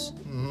house,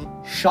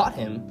 shot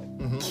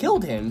him,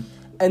 killed him,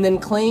 and then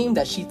claimed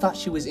that she thought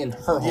she was in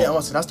her home. Yeah,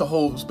 that's the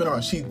whole spin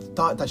around. She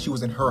thought that she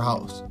was in her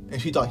house,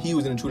 and she thought he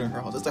was an intruder in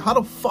her house. It's like, how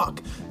the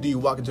fuck do you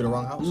walk into the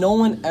wrong house? No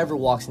one ever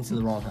walks into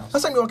the wrong house.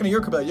 That's like me walking in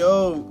your crib, like,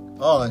 yo,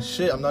 oh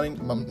shit, I'm not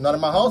in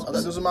my house. I thought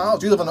this was my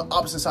house. You live on the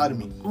opposite side of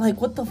me. Like,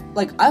 what the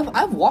like?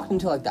 I've walked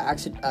into like the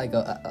accident, like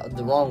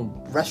the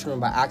wrong restroom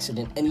by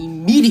accident, and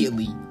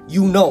immediately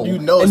you know,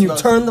 and you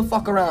turn the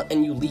fuck around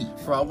and you leave.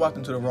 Bro, I walked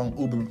into the wrong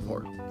Uber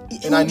before,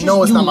 and I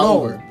know it's not my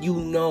Uber. You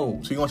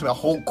know. So you going to my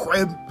whole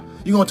crib?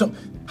 You going to tell me,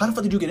 how the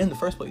fuck did you get in the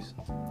first place?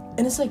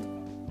 And it's like,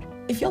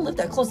 if y'all live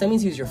that close, that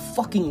means he was your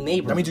fucking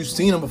neighbor. That means you've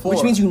seen him before.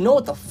 Which means you know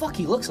what the fuck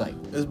he looks like.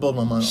 It's blowing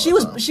my mind. She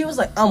was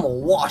like, I'ma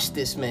wash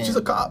this man. She's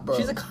a cop, bro.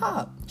 She's a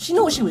cop. She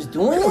knew what she was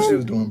doing. She knew what she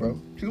was doing,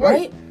 bro. She's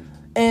right.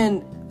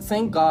 And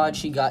thank God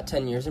she got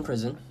 10 years in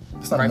prison.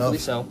 It's not rightfully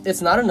enough. So.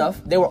 It's not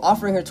enough. They were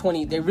offering her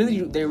 20. They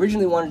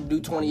originally wanted to do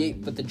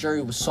 28, but the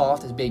jury was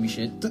soft as baby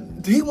shit.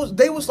 They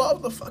was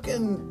soft. The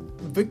fucking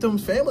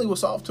victim's family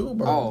was soft too,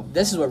 bro. Oh,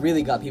 this is what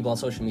really got people on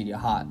social media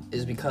hot,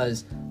 is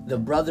because the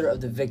brother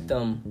of the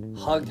victim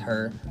hugged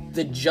her,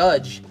 the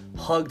judge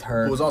hugged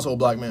her, who was also a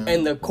black man,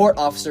 and the court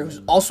officer, who's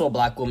also a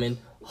black woman,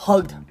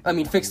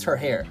 fixed her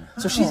hair.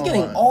 So she's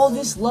getting all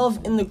this love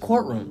in the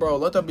courtroom. Bro,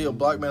 let that be a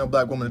black man or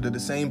black woman that did the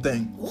same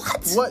thing.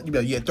 What? You be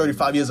like, yeah,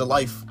 35 years of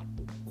life.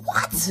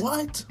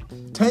 What?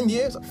 10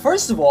 years?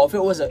 First of all, if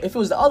it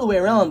was the other way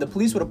around, the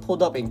police would have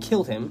pulled up and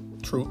killed him.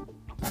 True.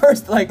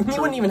 First, he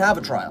wouldn't even have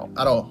a trial.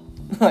 At all.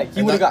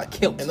 He would have got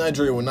killed. And that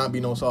jury would not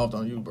be no soft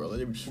on you, bro.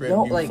 They'd be straight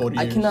no, up you 40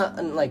 years. I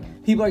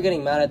cannot, people are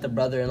getting mad at the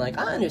brother, and I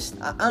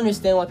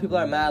understand why people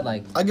are mad, I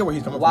get where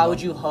he's coming from. Why would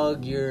you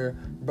hug your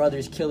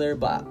brother's killer?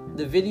 But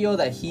the video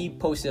that he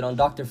posted on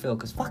Dr. Phil,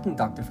 because fucking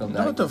Dr. Phil,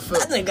 that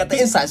nigga got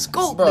the inside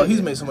scoop, bro.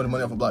 He's made so much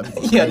money off of black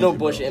people. Yeah, no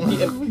bullshit.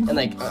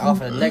 And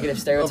off of negative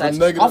stereotypes.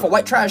 Off of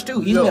white trash,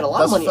 too. He's made a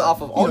lot of money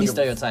off of all these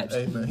stereotypes.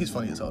 Hey, man, he's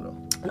funny as hell,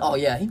 though. Oh,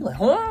 yeah. He'd be like,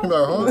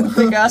 huh?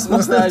 Thick ass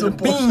mustache, a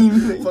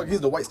beam. Fuck, he's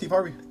the white Steve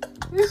Harvey.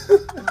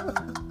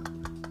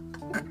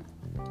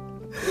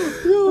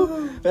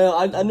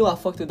 I knew I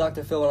fucked with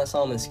Dr. Phil when I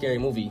saw him in Scary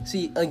Movie.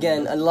 See,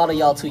 again, a lot of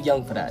y'all too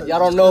young for that. Y'all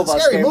don't know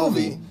about Scary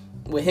Movie.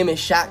 With him and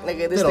Shaq,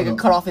 nigga. This nigga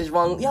cut off his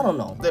wrong. Y'all don't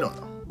know. They don't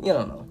know. You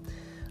don't know.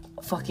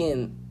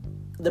 Fucking,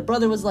 the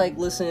brother was like,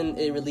 listen,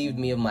 it relieved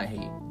me of my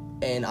hate.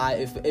 And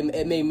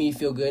it made me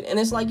feel good. And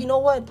it's like, you know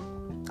what?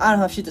 I don't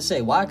have shit to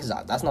say. Why? Because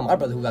that's not my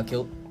brother who got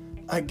killed.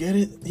 I get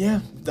it. Yeah.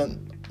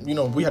 Then,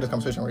 we had this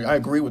conversation already. I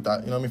agree with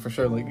that. You know what I mean? For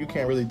sure. Like, you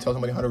can't really tell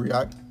somebody how to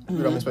react. You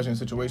know what I mean? Especially in a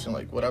situation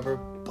like whatever.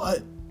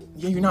 But,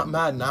 yeah, you're not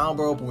mad now,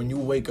 bro. But when you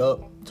wake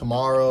up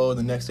tomorrow,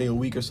 the next day, a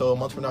week or so, a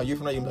month from now, a year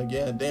from now, you'll be like,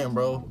 yeah, damn,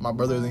 bro. My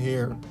brother isn't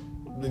here.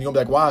 Then you're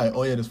gonna be like, why?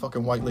 Oh, yeah, this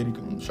fucking white lady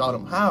shot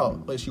him.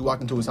 How? Like, she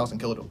walked into his house and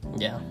killed him.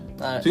 Yeah.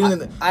 I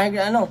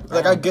know.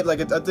 Like, I get,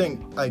 I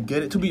think I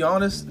get it. To be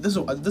honest, this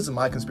is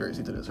my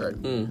conspiracy to this, right?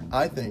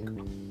 I think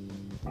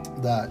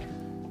that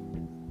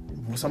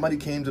somebody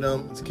came to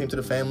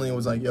the family and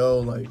was like, yo,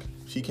 like,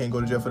 she can't go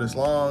to jail for this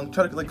long.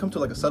 Try to, come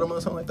to, a settlement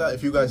or something like that.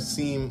 If you guys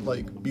seem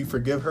like you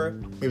forgive her,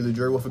 maybe the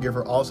jury will forgive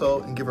her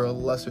also and give her a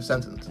lesser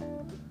sentence.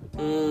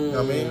 You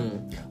know what I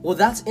mean? Well,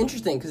 that's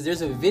interesting because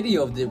there's a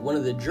video of one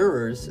of the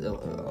jurors,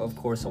 of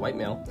course, a white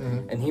male,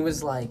 and he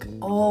was like,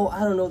 "Oh, I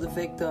don't know the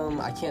victim.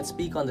 I can't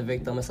speak on the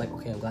victim." It's like,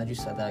 okay, I'm glad you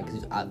said that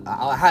because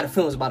I had a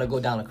feeling it was about to go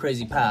down a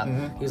crazy path.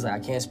 He was like, "I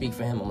can't speak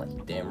for him." I'm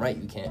like, "Damn right,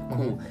 you can't."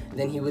 Cool. And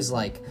then he was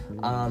like,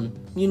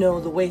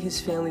 the way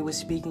his family was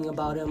speaking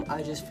about him,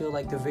 I just feel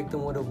like the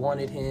victim would have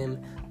wanted her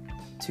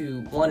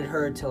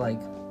to like."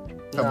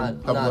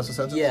 Have a lesser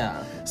sentence?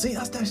 Yeah. See,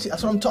 that's that shit.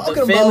 That's what I'm talking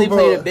about, bro. The family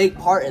played a big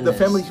part in this.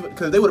 The family,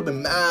 because they would have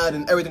been mad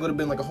and everything would have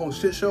been like a whole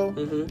shit show.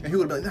 And he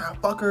would have been like, nah,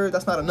 fuck her.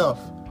 That's not enough.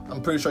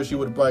 I'm pretty sure she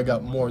would have probably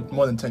got more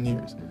than 10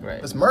 years.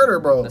 Right. That's murder,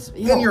 bro.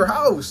 In your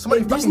house.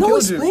 Somebody fucking killed you.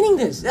 There's no explaining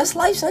this. That's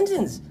life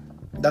sentence.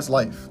 That's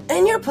life.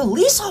 And you're a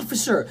police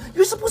officer.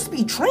 You're supposed to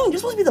be trained. You're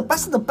supposed to be the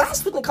best of the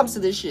best when it comes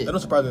to this shit. That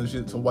don't surprise me that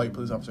she's a white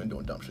police officer and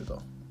doing dumb shit,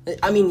 though.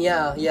 I mean,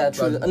 yeah,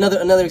 true. Like,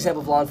 another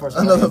example of law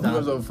enforcement. Another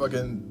example of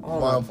fucking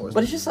law enforcement.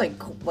 But it's just like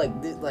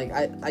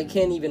I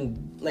can't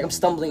even, I'm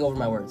stumbling over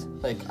my words.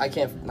 Like, I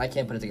can't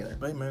put it together.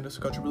 Hey, man, this is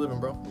the country we live in,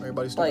 bro.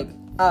 Everybody's stupid.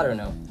 I don't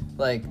know.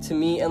 To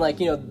me, and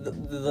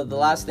the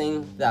last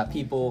thing that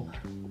people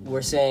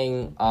were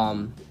saying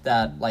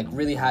that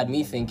really had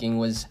me thinking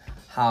was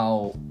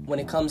how when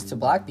it comes to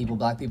black people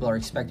are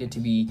expected to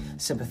be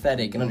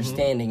sympathetic and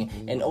understanding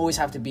and always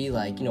have to be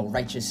like, you know,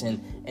 righteous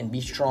and be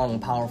strong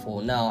and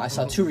powerful. Now, I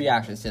saw two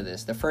reactions to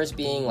this. The first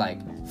being like,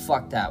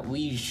 fuck that,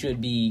 we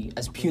should be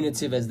as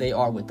punitive as they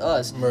are with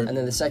us. Right. And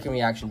then the second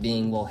reaction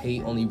being, well,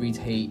 hate only breeds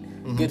hate.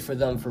 Good for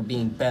them for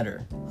being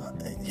better.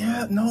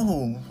 I'm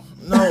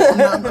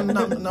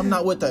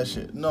not with that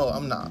shit. No,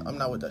 I'm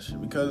not with that shit.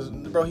 Because,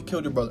 bro, he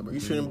killed your brother, bro. You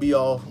shouldn't be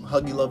all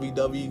huggy,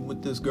 lovey-dovey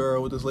with this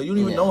girl, with this lady. You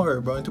don't even know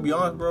her, bro. And to be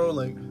honest, bro,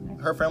 like,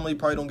 her family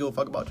probably don't give a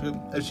fuck about you.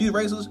 If she's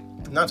racist,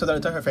 9 times out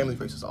of 10, her family's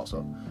racist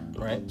also.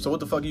 Right. So what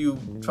the fuck are you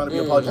trying to be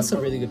apologizing That's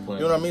a really good point.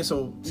 You know what I mean?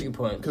 So, that's a good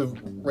point. Because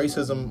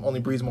racism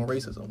only breeds more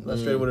racism.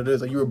 That's straight what it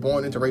is. Like, you were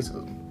born into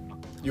racism.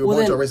 You were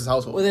born into a racist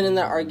household. Well, then in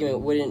that argument,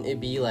 wouldn't it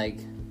be like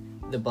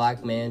the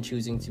black man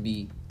choosing to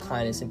be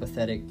kind and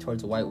sympathetic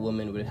towards a white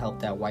woman would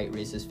help that white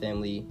racist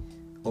family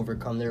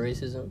overcome their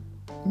racism?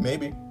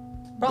 Maybe.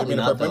 Probably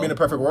not, maybe in a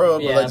perfect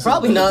world. Yeah, but like,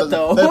 probably not,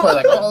 though. They're probably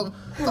like, oh,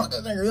 fuck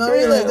that nigga. You know what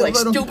I mean? Like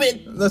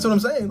stupid. That's what I'm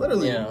saying,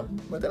 literally. Yeah.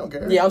 But they don't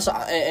care. Yeah, I'm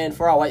sorry. And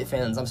for our white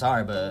fans, I'm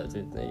sorry, but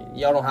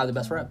y'all don't have the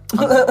best rep. Keep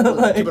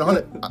it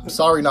 100. I'm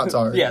sorry, not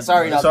sorry. Yeah,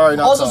 sorry, not sorry.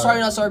 Also, sorry,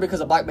 not sorry because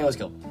a black man was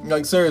killed.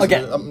 Like, seriously.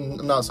 Okay. I'm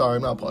not sorry.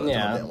 I'm not apologizing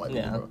to my damn white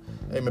people, bro.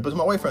 Hey, man, but to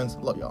my white friends,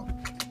 love y'all.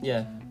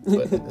 Yeah.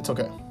 But it's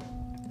okay.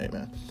 Hey,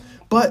 man.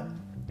 But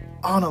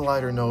on a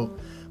lighter note,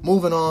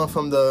 moving on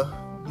from the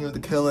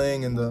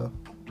killing and the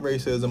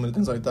racism and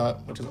things like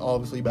that, which is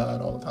obviously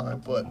bad all the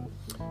time, but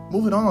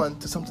moving on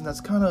to something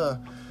that's kind of,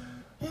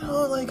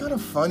 kind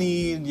of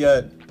funny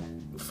yet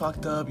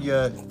fucked up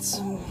yet,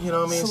 you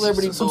know what I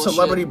mean? Some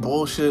celebrity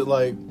bullshit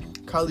like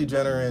Kylie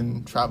Jenner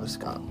and Travis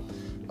Scott.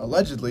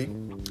 Allegedly,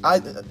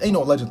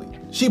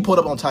 she pulled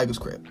up on Tiger's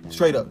crib.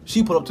 Straight up.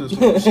 She pulled up to the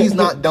studio. She's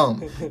not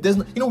dumb.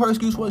 You know what her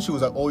excuse was? She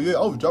was like, oh yeah,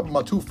 I was dropping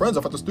my 2 friends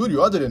off at the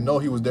studio. I didn't know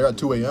he was there at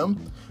 2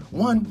 a.m.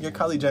 One, you're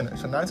Kylie Jenner.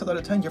 So 9 times out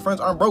of 10, your friends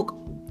aren't broke.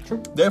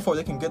 True. Therefore,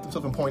 they can get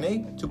themselves from point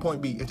A to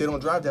point B. If they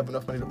don't drive, they have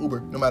enough money to Uber,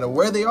 no matter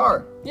where they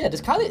are. Yeah,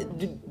 does Kylie,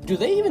 do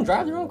they even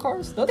drive their own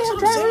cars? Don't they have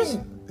drivers?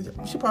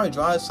 She probably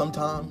drives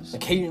sometimes.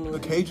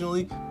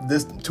 Occasionally.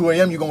 This 2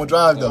 a.m. you're going to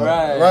drive, though.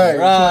 Right.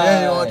 2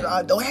 a.m. you're going to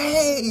drive, though.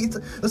 Hey!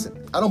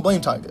 Listen, I don't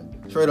blame Tiger.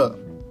 Straight up.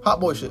 Hot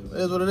boy shit. It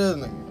is what it is.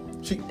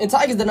 And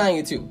Tiger's denying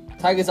it, too.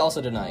 Tiger's also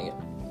denying it.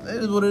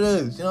 It is what it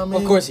is. You know what I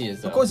mean? Of course he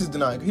is, though. Of course he's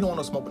denying it. He don't want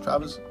no smoke with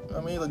Travis. I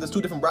mean, like, there's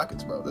 2 different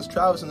brackets, bro. There's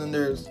Travis, and then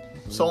there's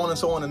so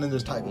on, and then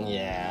there's Tiger.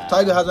 Yeah.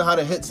 Tiger hasn't had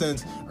a hit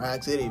since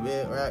Rack City,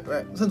 man. Rack.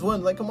 Since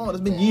when? Like, come on. It's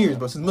been years,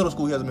 bro. Since middle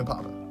school, he hasn't been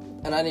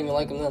popping. And I didn't even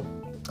like him then.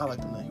 I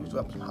liked him then. He was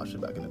rapping some hot shit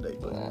back in the day,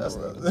 but that's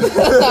not.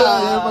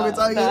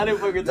 I didn't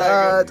fucking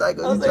Tiger.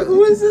 Tiger. I was like,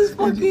 who is this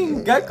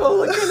fucking gecko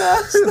looking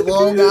ass?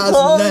 Long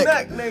ass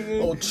neck.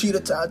 Nigga. Old cheetah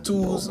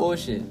tattoos.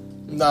 Bullshit.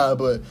 Nah,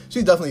 but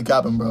she's definitely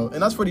capping, bro.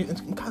 And that's pretty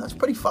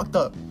fucked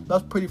up.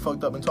 That's pretty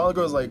fucked up. And to all the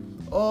girls like,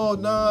 oh,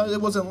 nah,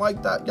 it wasn't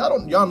like that.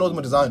 Y'all know as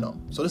much as I know.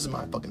 So this is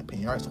my fucking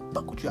opinion, alright? So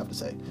fuck what you have to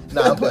say.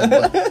 Nah, but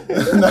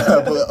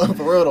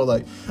for real though,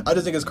 like, I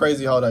just think it's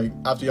crazy how, like,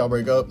 after y'all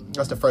break up,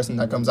 that's the first thing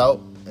that comes out,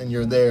 and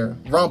you're there.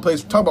 Wrong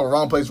place, talk about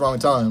wrong place, wrong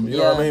time. You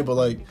know what I mean? But,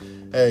 like,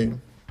 hey.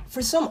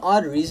 For some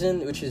odd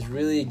reason, which is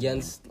really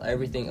against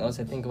everything else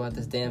I think about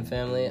this damn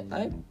family,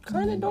 I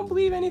kind of don't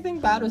believe anything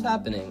bad was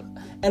happening.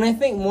 And I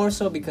think more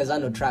so because I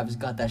know Travis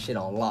got that shit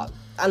on lock.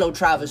 I know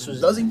Travis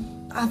was... Does he?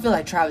 I feel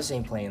like Travis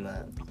ain't playing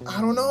that.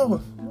 I don't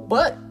know.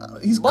 But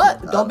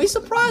don't be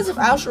surprised if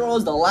Astro World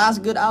is the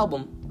last good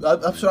album.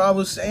 That's what I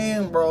was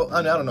saying, bro.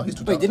 I don't know. He's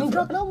too. Wait, didn't he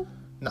drop an album?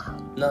 Nah.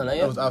 No, not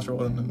yet. That was Astro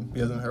World, and he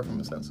hasn't heard from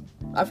him since.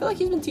 I feel like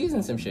he's been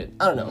teasing some shit.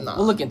 I don't know.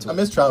 We'll look into it. I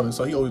miss Travis,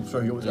 so he always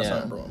got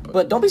something, bro.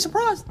 But don't be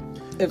surprised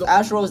if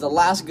Astro World is the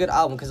last good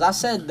album, because I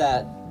said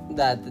that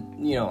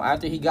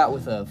after he got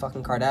with a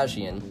fucking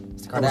Kardashian,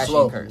 it's the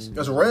Kardashian curse.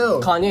 That's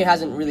real. Kanye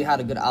hasn't really had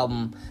a good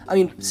album. I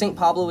mean, St.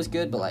 Pablo was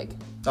good, but like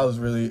that was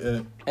really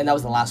it. And that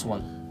was the last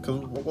one. Cause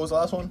what was the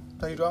last one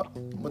that he dropped?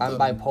 I'm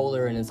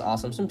bipolar and it's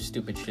awesome. Some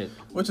stupid shit.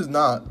 Which is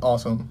not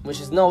awesome.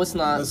 It's not.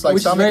 It's like,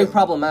 which is very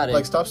problematic.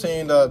 Like, stop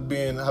saying that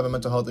having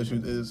mental health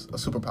issues is a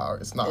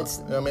superpower. It's not. It's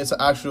an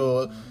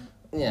actual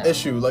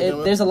issue. Like,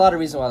 there's a lot of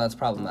reasons why that's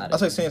problematic.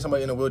 That's like saying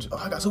somebody in a wheelchair,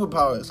 I got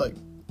superpower. It's like,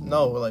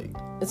 no, like...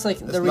 It's like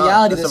the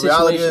reality of the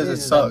situation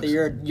is sucks.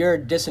 that you're a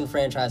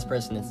disenfranchised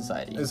person in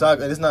society.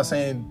 Exactly. It's not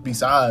saying be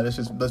sad. It's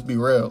just, let's be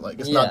real. Like,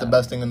 it's not the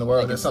best thing in the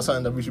world. Like, it's not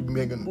something that we should be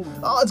making,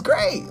 it's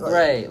great. Like,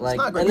 right. Like,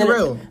 it's not great. Be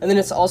real. And then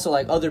it's also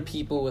like other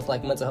people with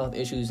like mental health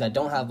issues that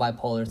don't have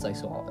bipolar. It's like,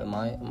 so am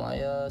I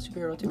a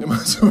superhero too? Am I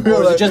superhero?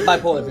 Or is it just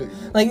bipolar?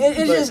 Like,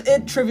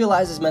 it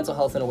trivializes mental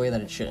health in a way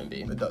that it shouldn't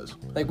be. It does.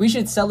 Like, we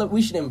should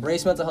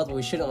embrace mental health, but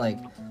we shouldn't like,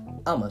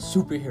 I'm a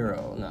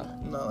superhero.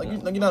 No, like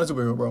you're not a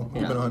superhero, bro.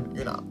 You've been 100.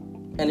 You're not.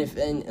 And if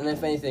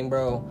anything,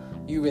 bro,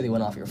 you really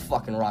went off your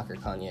fucking rocker,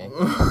 Kanye.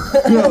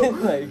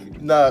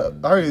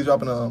 I heard he's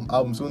dropping an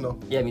album soon though.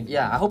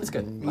 Yeah, I hope it's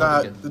good.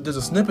 There's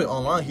a snippet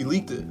online. He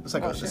leaked it. It's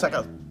like a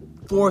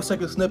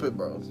 4-second snippet,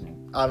 bro.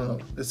 I don't know.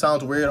 It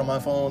sounds weird on my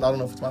phone. I don't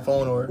know if it's my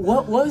phone or...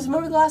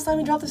 Remember the last time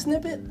he dropped a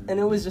snippet? And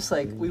it was just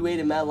like, we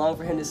waited mad long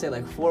for him to say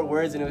like 4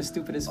 words and it was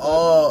stupid as fuck.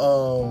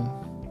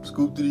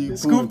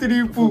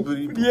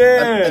 Scoop-diddy-poop.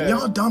 Yeah. And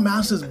y'all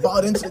dumbasses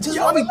bought into it. This is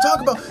what we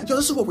talk about. Yo,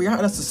 this is what we are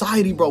in a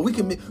society, bro.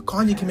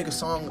 Kanye can make a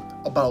song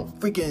about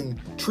freaking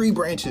tree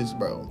branches,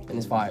 bro. And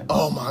it's fire.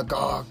 Oh my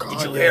God, Kanye.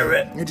 Did you hear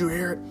it? Did you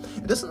hear it?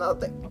 And this is another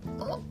thing.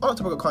 I want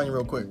to talk about Kanye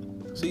real quick.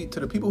 See, to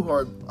the people who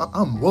are,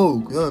 I'm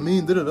woke, you know what I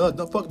mean?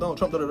 No, fuck Donald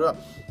Trump,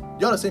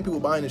 Y'all the same people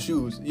buying the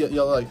shoes.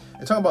 Y'all like,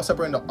 and talking about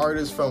separating the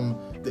artist from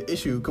the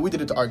issue, because we did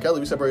it to R. Kelly.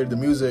 We separated the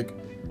music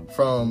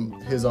from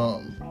his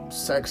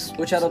sex.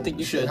 Which I don't think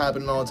you shit should.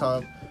 happening all the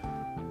time.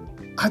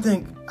 I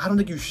don't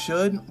think you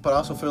should, but I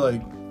also feel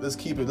like let's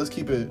keep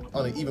it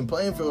on an even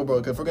playing field, bro.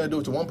 Because if we're gonna do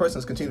it to one person,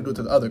 let's continue to do it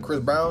to the other. Chris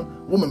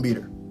Brown, woman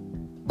beater.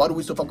 Why do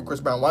we still fuck with Chris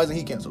Brown? Why isn't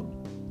he canceled?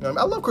 You know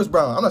what I mean? I love Chris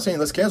Brown. I'm not saying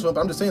let's cancel him,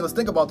 but I'm just saying let's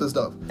think about this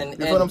stuff. You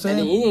know what I'm saying?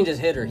 And he didn't just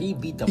hit her; he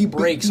beat the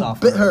brakes off.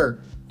 Bit her.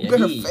 Yeah,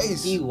 bit her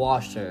face. He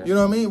washed her. You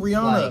know what I mean?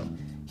 Rihanna. Like,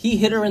 he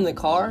hit her in the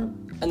car,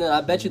 and then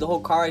I bet you the whole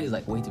car. He's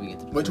like, "Wait till we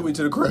get to the Wait till we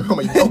to the crib. I'm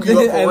like, fuck you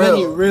up for and real." then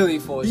he really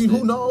forced it.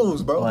 Who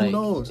knows, bro? Like, who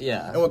knows?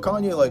 Yeah. And with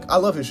Kanye, like, I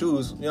love his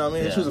shoes. You know what I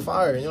mean? His shoes are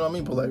fire. You know what I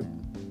mean? But like,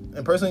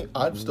 and personally,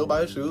 I'd still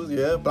buy his shoes.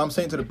 Yeah. But I'm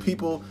saying to the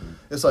people.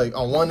 It's like,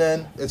 on one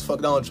end, it's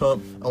fuck Donald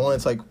Trump. On one end,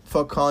 it's like,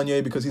 fuck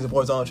Kanye because he's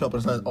supporting Donald Trump. But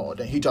it's not, oh,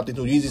 dang, he dropped these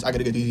new Yeezys. I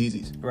gotta get these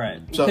Yeezys. Right.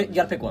 So, you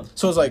gotta pick one.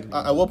 So it's like,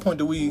 at what point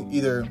do we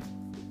either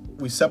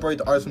we separate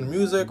the artist from the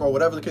music or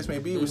whatever the case may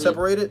be? We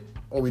separate it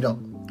or we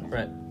don't.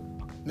 Right.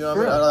 You know what I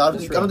mean? I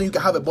don't think you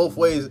can have it both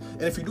ways.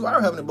 And if you do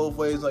are having it both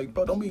ways, like,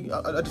 bro, don't be.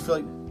 I just feel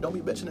like don't be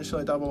bitching and shit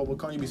like that about what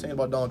Kanye be saying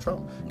about Donald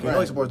Trump. You know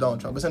he supports Donald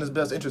Trump. It's in his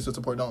best interest to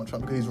support Donald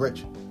Trump because he's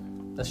rich.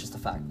 That's just a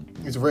fact.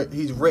 He's rich.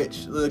 He's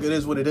rich. Like, it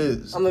is what it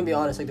is. I'm gonna be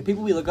honest. Like the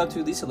people we look up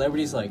to, these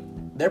celebrities, like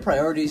their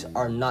priorities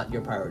are not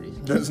your priorities.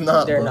 It's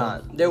not. They're bro.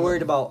 not. They're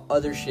worried about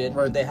other shit.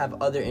 Right. They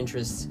have other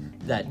interests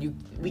that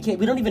we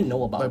don't even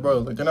know about. Like, bro,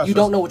 like they're not. You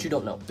don't know what you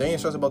don't know. They ain't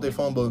stressed about their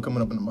phone bill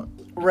coming up in a month.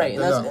 Right,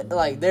 and that's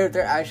like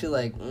they're actually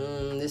like,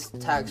 this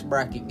tax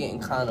bracket getting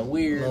kind of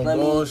weird. No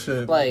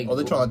bullshit. Like,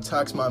 they trying to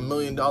tax my $1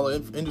 million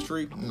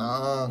industry?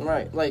 Nah.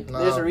 Right, like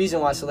there's a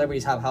reason why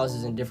celebrities have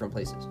houses in different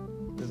places.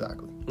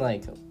 Exactly.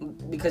 Like,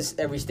 because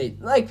every state,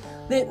 like,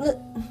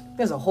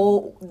 there's a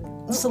whole.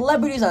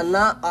 Celebrities are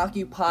not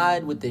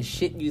occupied with the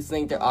shit you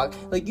think they're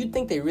like. You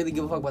think they really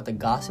give a fuck about the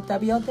gossip that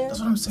be out there?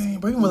 That's what I'm saying.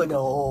 But even with like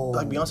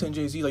Beyonce and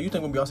Jay-Z, like you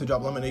think when Beyonce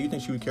dropped Lemonade, you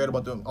think she would care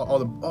about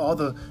all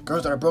the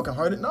girls that are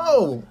brokenhearted?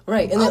 No.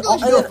 Right, and then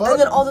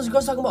all those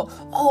girls talking about,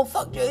 oh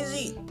fuck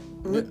Jay-Z.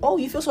 Yeah. Oh,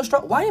 you feel so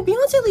strong. Why didn't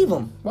Beyonce leave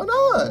him? Why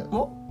not?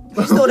 Well,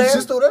 she's still there.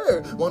 She's still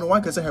there. Wonder why?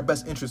 Because it's in her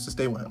best interest to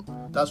stay with him.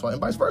 That's why, and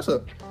vice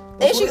versa.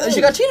 And she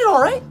got cheated on,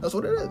 right? That's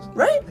what it is.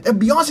 Right?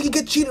 And Beyonce can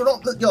get cheated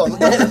on. Yo,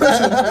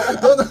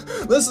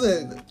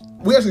 listen.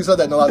 We actually said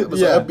that in a lot of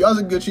episodes. If Beyonce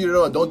can get cheated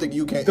on, don't think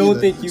you can't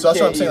either. So that's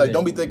what I'm saying. Like,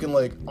 don't be thinking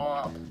like,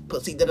 oh,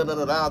 pussy,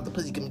 da-da-da-da-da, the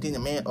pussy can be the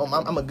man. Oh,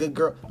 I'm a good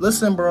girl.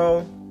 Listen,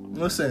 bro.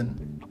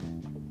 Listen.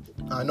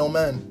 I know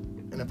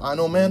men. And if I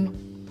know men,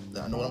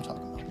 then I know what I'm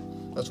talking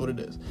about. That's what it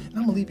is. And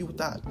I'm going to leave you with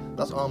that.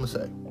 That's all I'm going to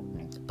say.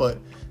 But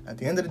at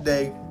the end of the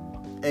day,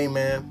 hey,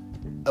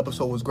 man,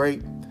 episode was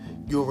great.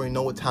 You already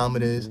know what time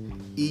it is.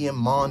 Ian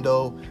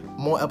Mondo.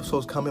 More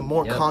episodes coming.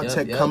 More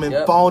content coming.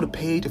 Follow the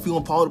page. If you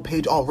don't follow the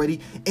page already,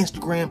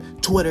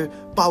 Instagram, Twitter,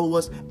 follow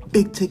us.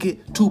 Big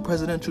Ticket, 2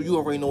 Presidential. You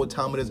already know what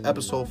time it is.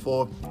 Episode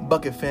 4.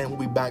 Bucket Fan will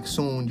be back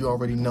soon. You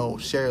already know.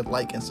 Share,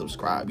 like, and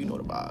subscribe. You know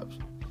the vibes.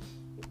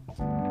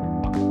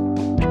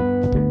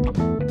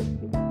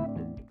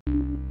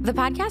 The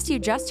podcast you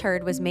just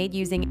heard was made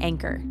using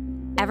Anchor.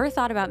 Ever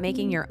thought about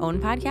making your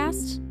own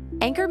podcast?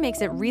 Anchor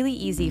makes it really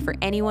easy for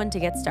anyone to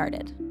get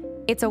started.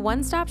 It's a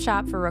one-stop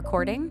shop for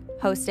recording,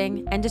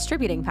 hosting, and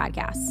distributing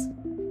podcasts.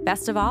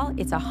 Best of all,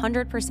 it's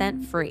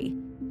 100% free.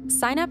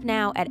 Sign up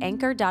now at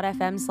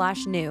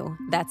anchor.fm/new.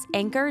 That's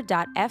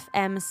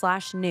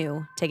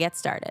anchor.fm/new to get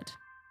started.